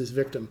depicted as his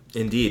victim.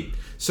 Indeed.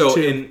 So,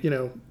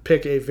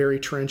 pick a very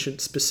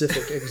trenchant,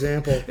 specific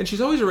example. And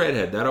she's always a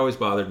redhead. That always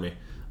bothered me.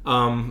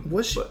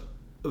 Was she?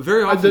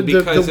 Very often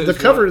because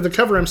the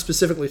cover I'm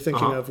specifically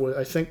thinking of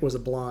was a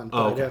blonde.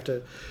 But I'd have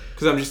to,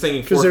 because I'm just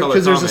thinking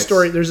because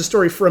there's a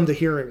story from the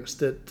hearings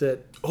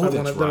that I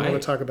want to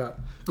talk about.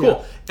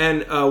 Cool,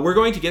 and we're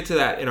going to get to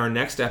that in our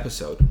next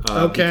episode.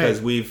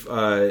 Because we've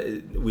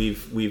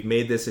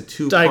made this a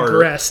two-parter.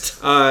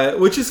 Digressed,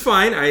 which is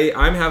fine.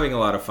 I'm having a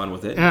lot of fun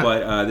with it,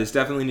 but this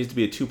definitely needs to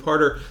be a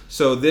two-parter.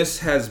 So this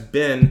has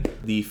been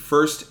the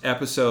first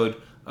episode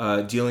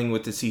dealing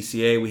with the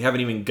CCA. We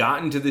haven't even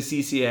gotten to the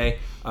CCA,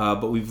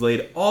 but we've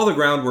laid all the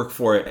groundwork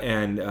for it,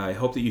 and I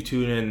hope that you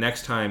tune in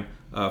next time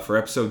for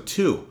episode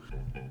 2.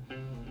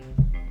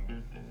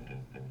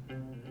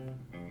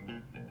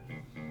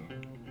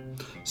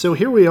 So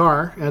here we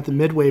are at the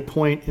midway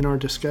point in our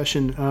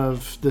discussion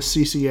of the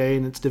CCA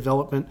and its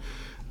development.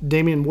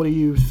 Damian, what do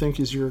you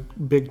think is your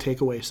big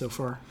takeaway so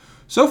far?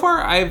 So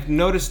far, I've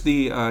noticed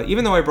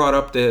even though I brought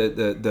up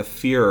the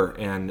fear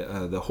and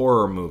the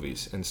horror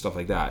movies and stuff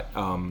like that,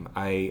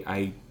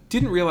 I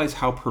didn't realize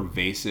how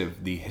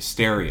pervasive the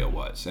hysteria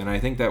was. And I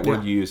think that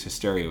word you use,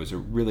 hysteria, was a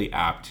really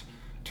apt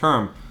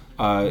term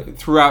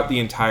throughout the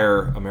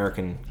entire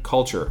American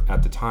culture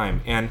at the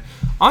time. And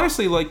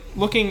honestly, like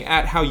looking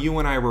at how you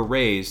and I were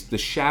raised, the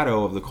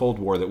shadow of the Cold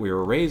War that we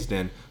were raised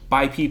in,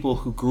 by people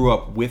who grew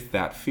up with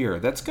that fear,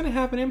 that's going to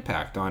have an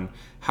impact on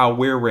how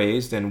we're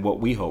raised and what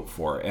we hope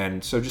for.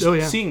 And so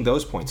just seeing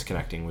those points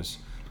connecting was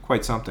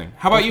quite something.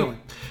 How about you?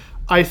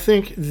 I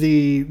think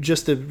the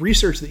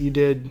research that you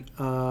did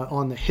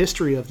on the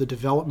history of the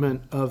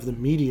development of the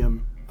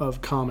medium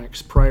of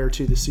comics prior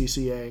to the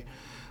CCA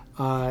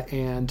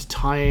and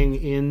tying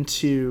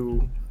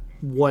into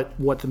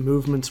what the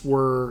movements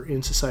were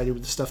in society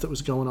with the stuff that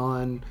was going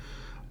on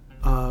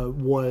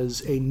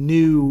was a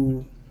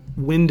new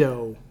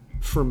window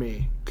for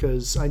me,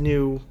 because I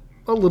knew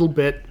a little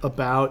bit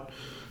about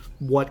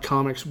what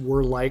comics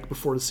were like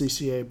before the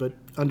CCA, but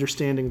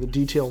understanding the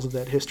details of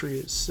that history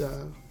is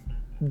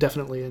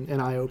definitely an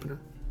eye-opener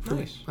for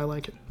me. I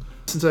like it.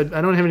 Since I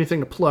don't have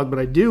anything to plug, but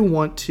I do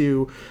want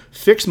to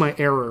fix my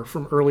error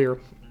from earlier.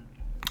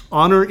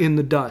 Honor in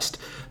the Dust,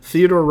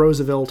 Theodore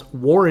Roosevelt,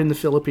 War in the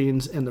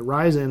Philippines, and the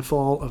Rise and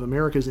Fall of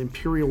America's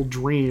Imperial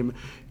Dream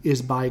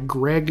is by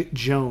Greg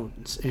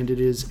Jones, and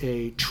it is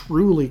a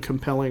truly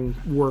compelling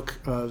work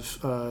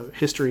of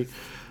history.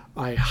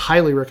 I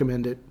highly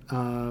recommend it.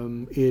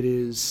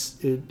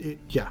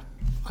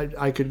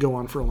 I could go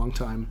on for a long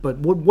time, but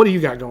what do you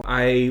got going?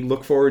 I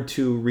look forward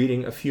to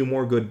reading a few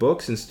more good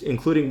books,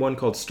 including one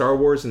called Star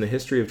Wars and the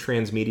History of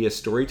Transmedia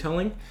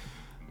Storytelling.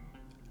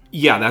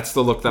 Yeah, that's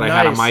the look that I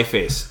had on my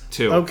face,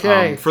 too.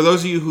 Okay. For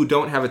those of you who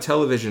don't have a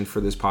television for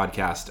this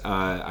podcast,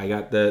 I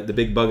got the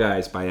Big Bug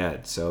Eyes by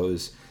Ed, so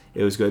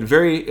it was good.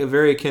 Very,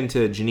 very akin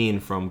to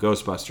Janine from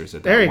Ghostbusters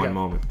at that one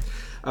moment.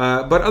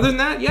 But other than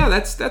that, yeah,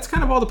 that's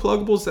kind of all the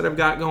pluggables that I've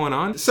got going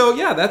on. So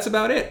yeah, that's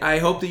about it. I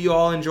hope that you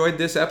all enjoyed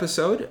this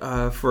episode.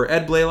 For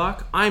Ed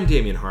Blaylock, I'm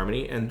Damian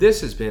Harmony, and this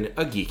has been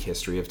A Geek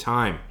History of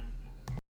Time.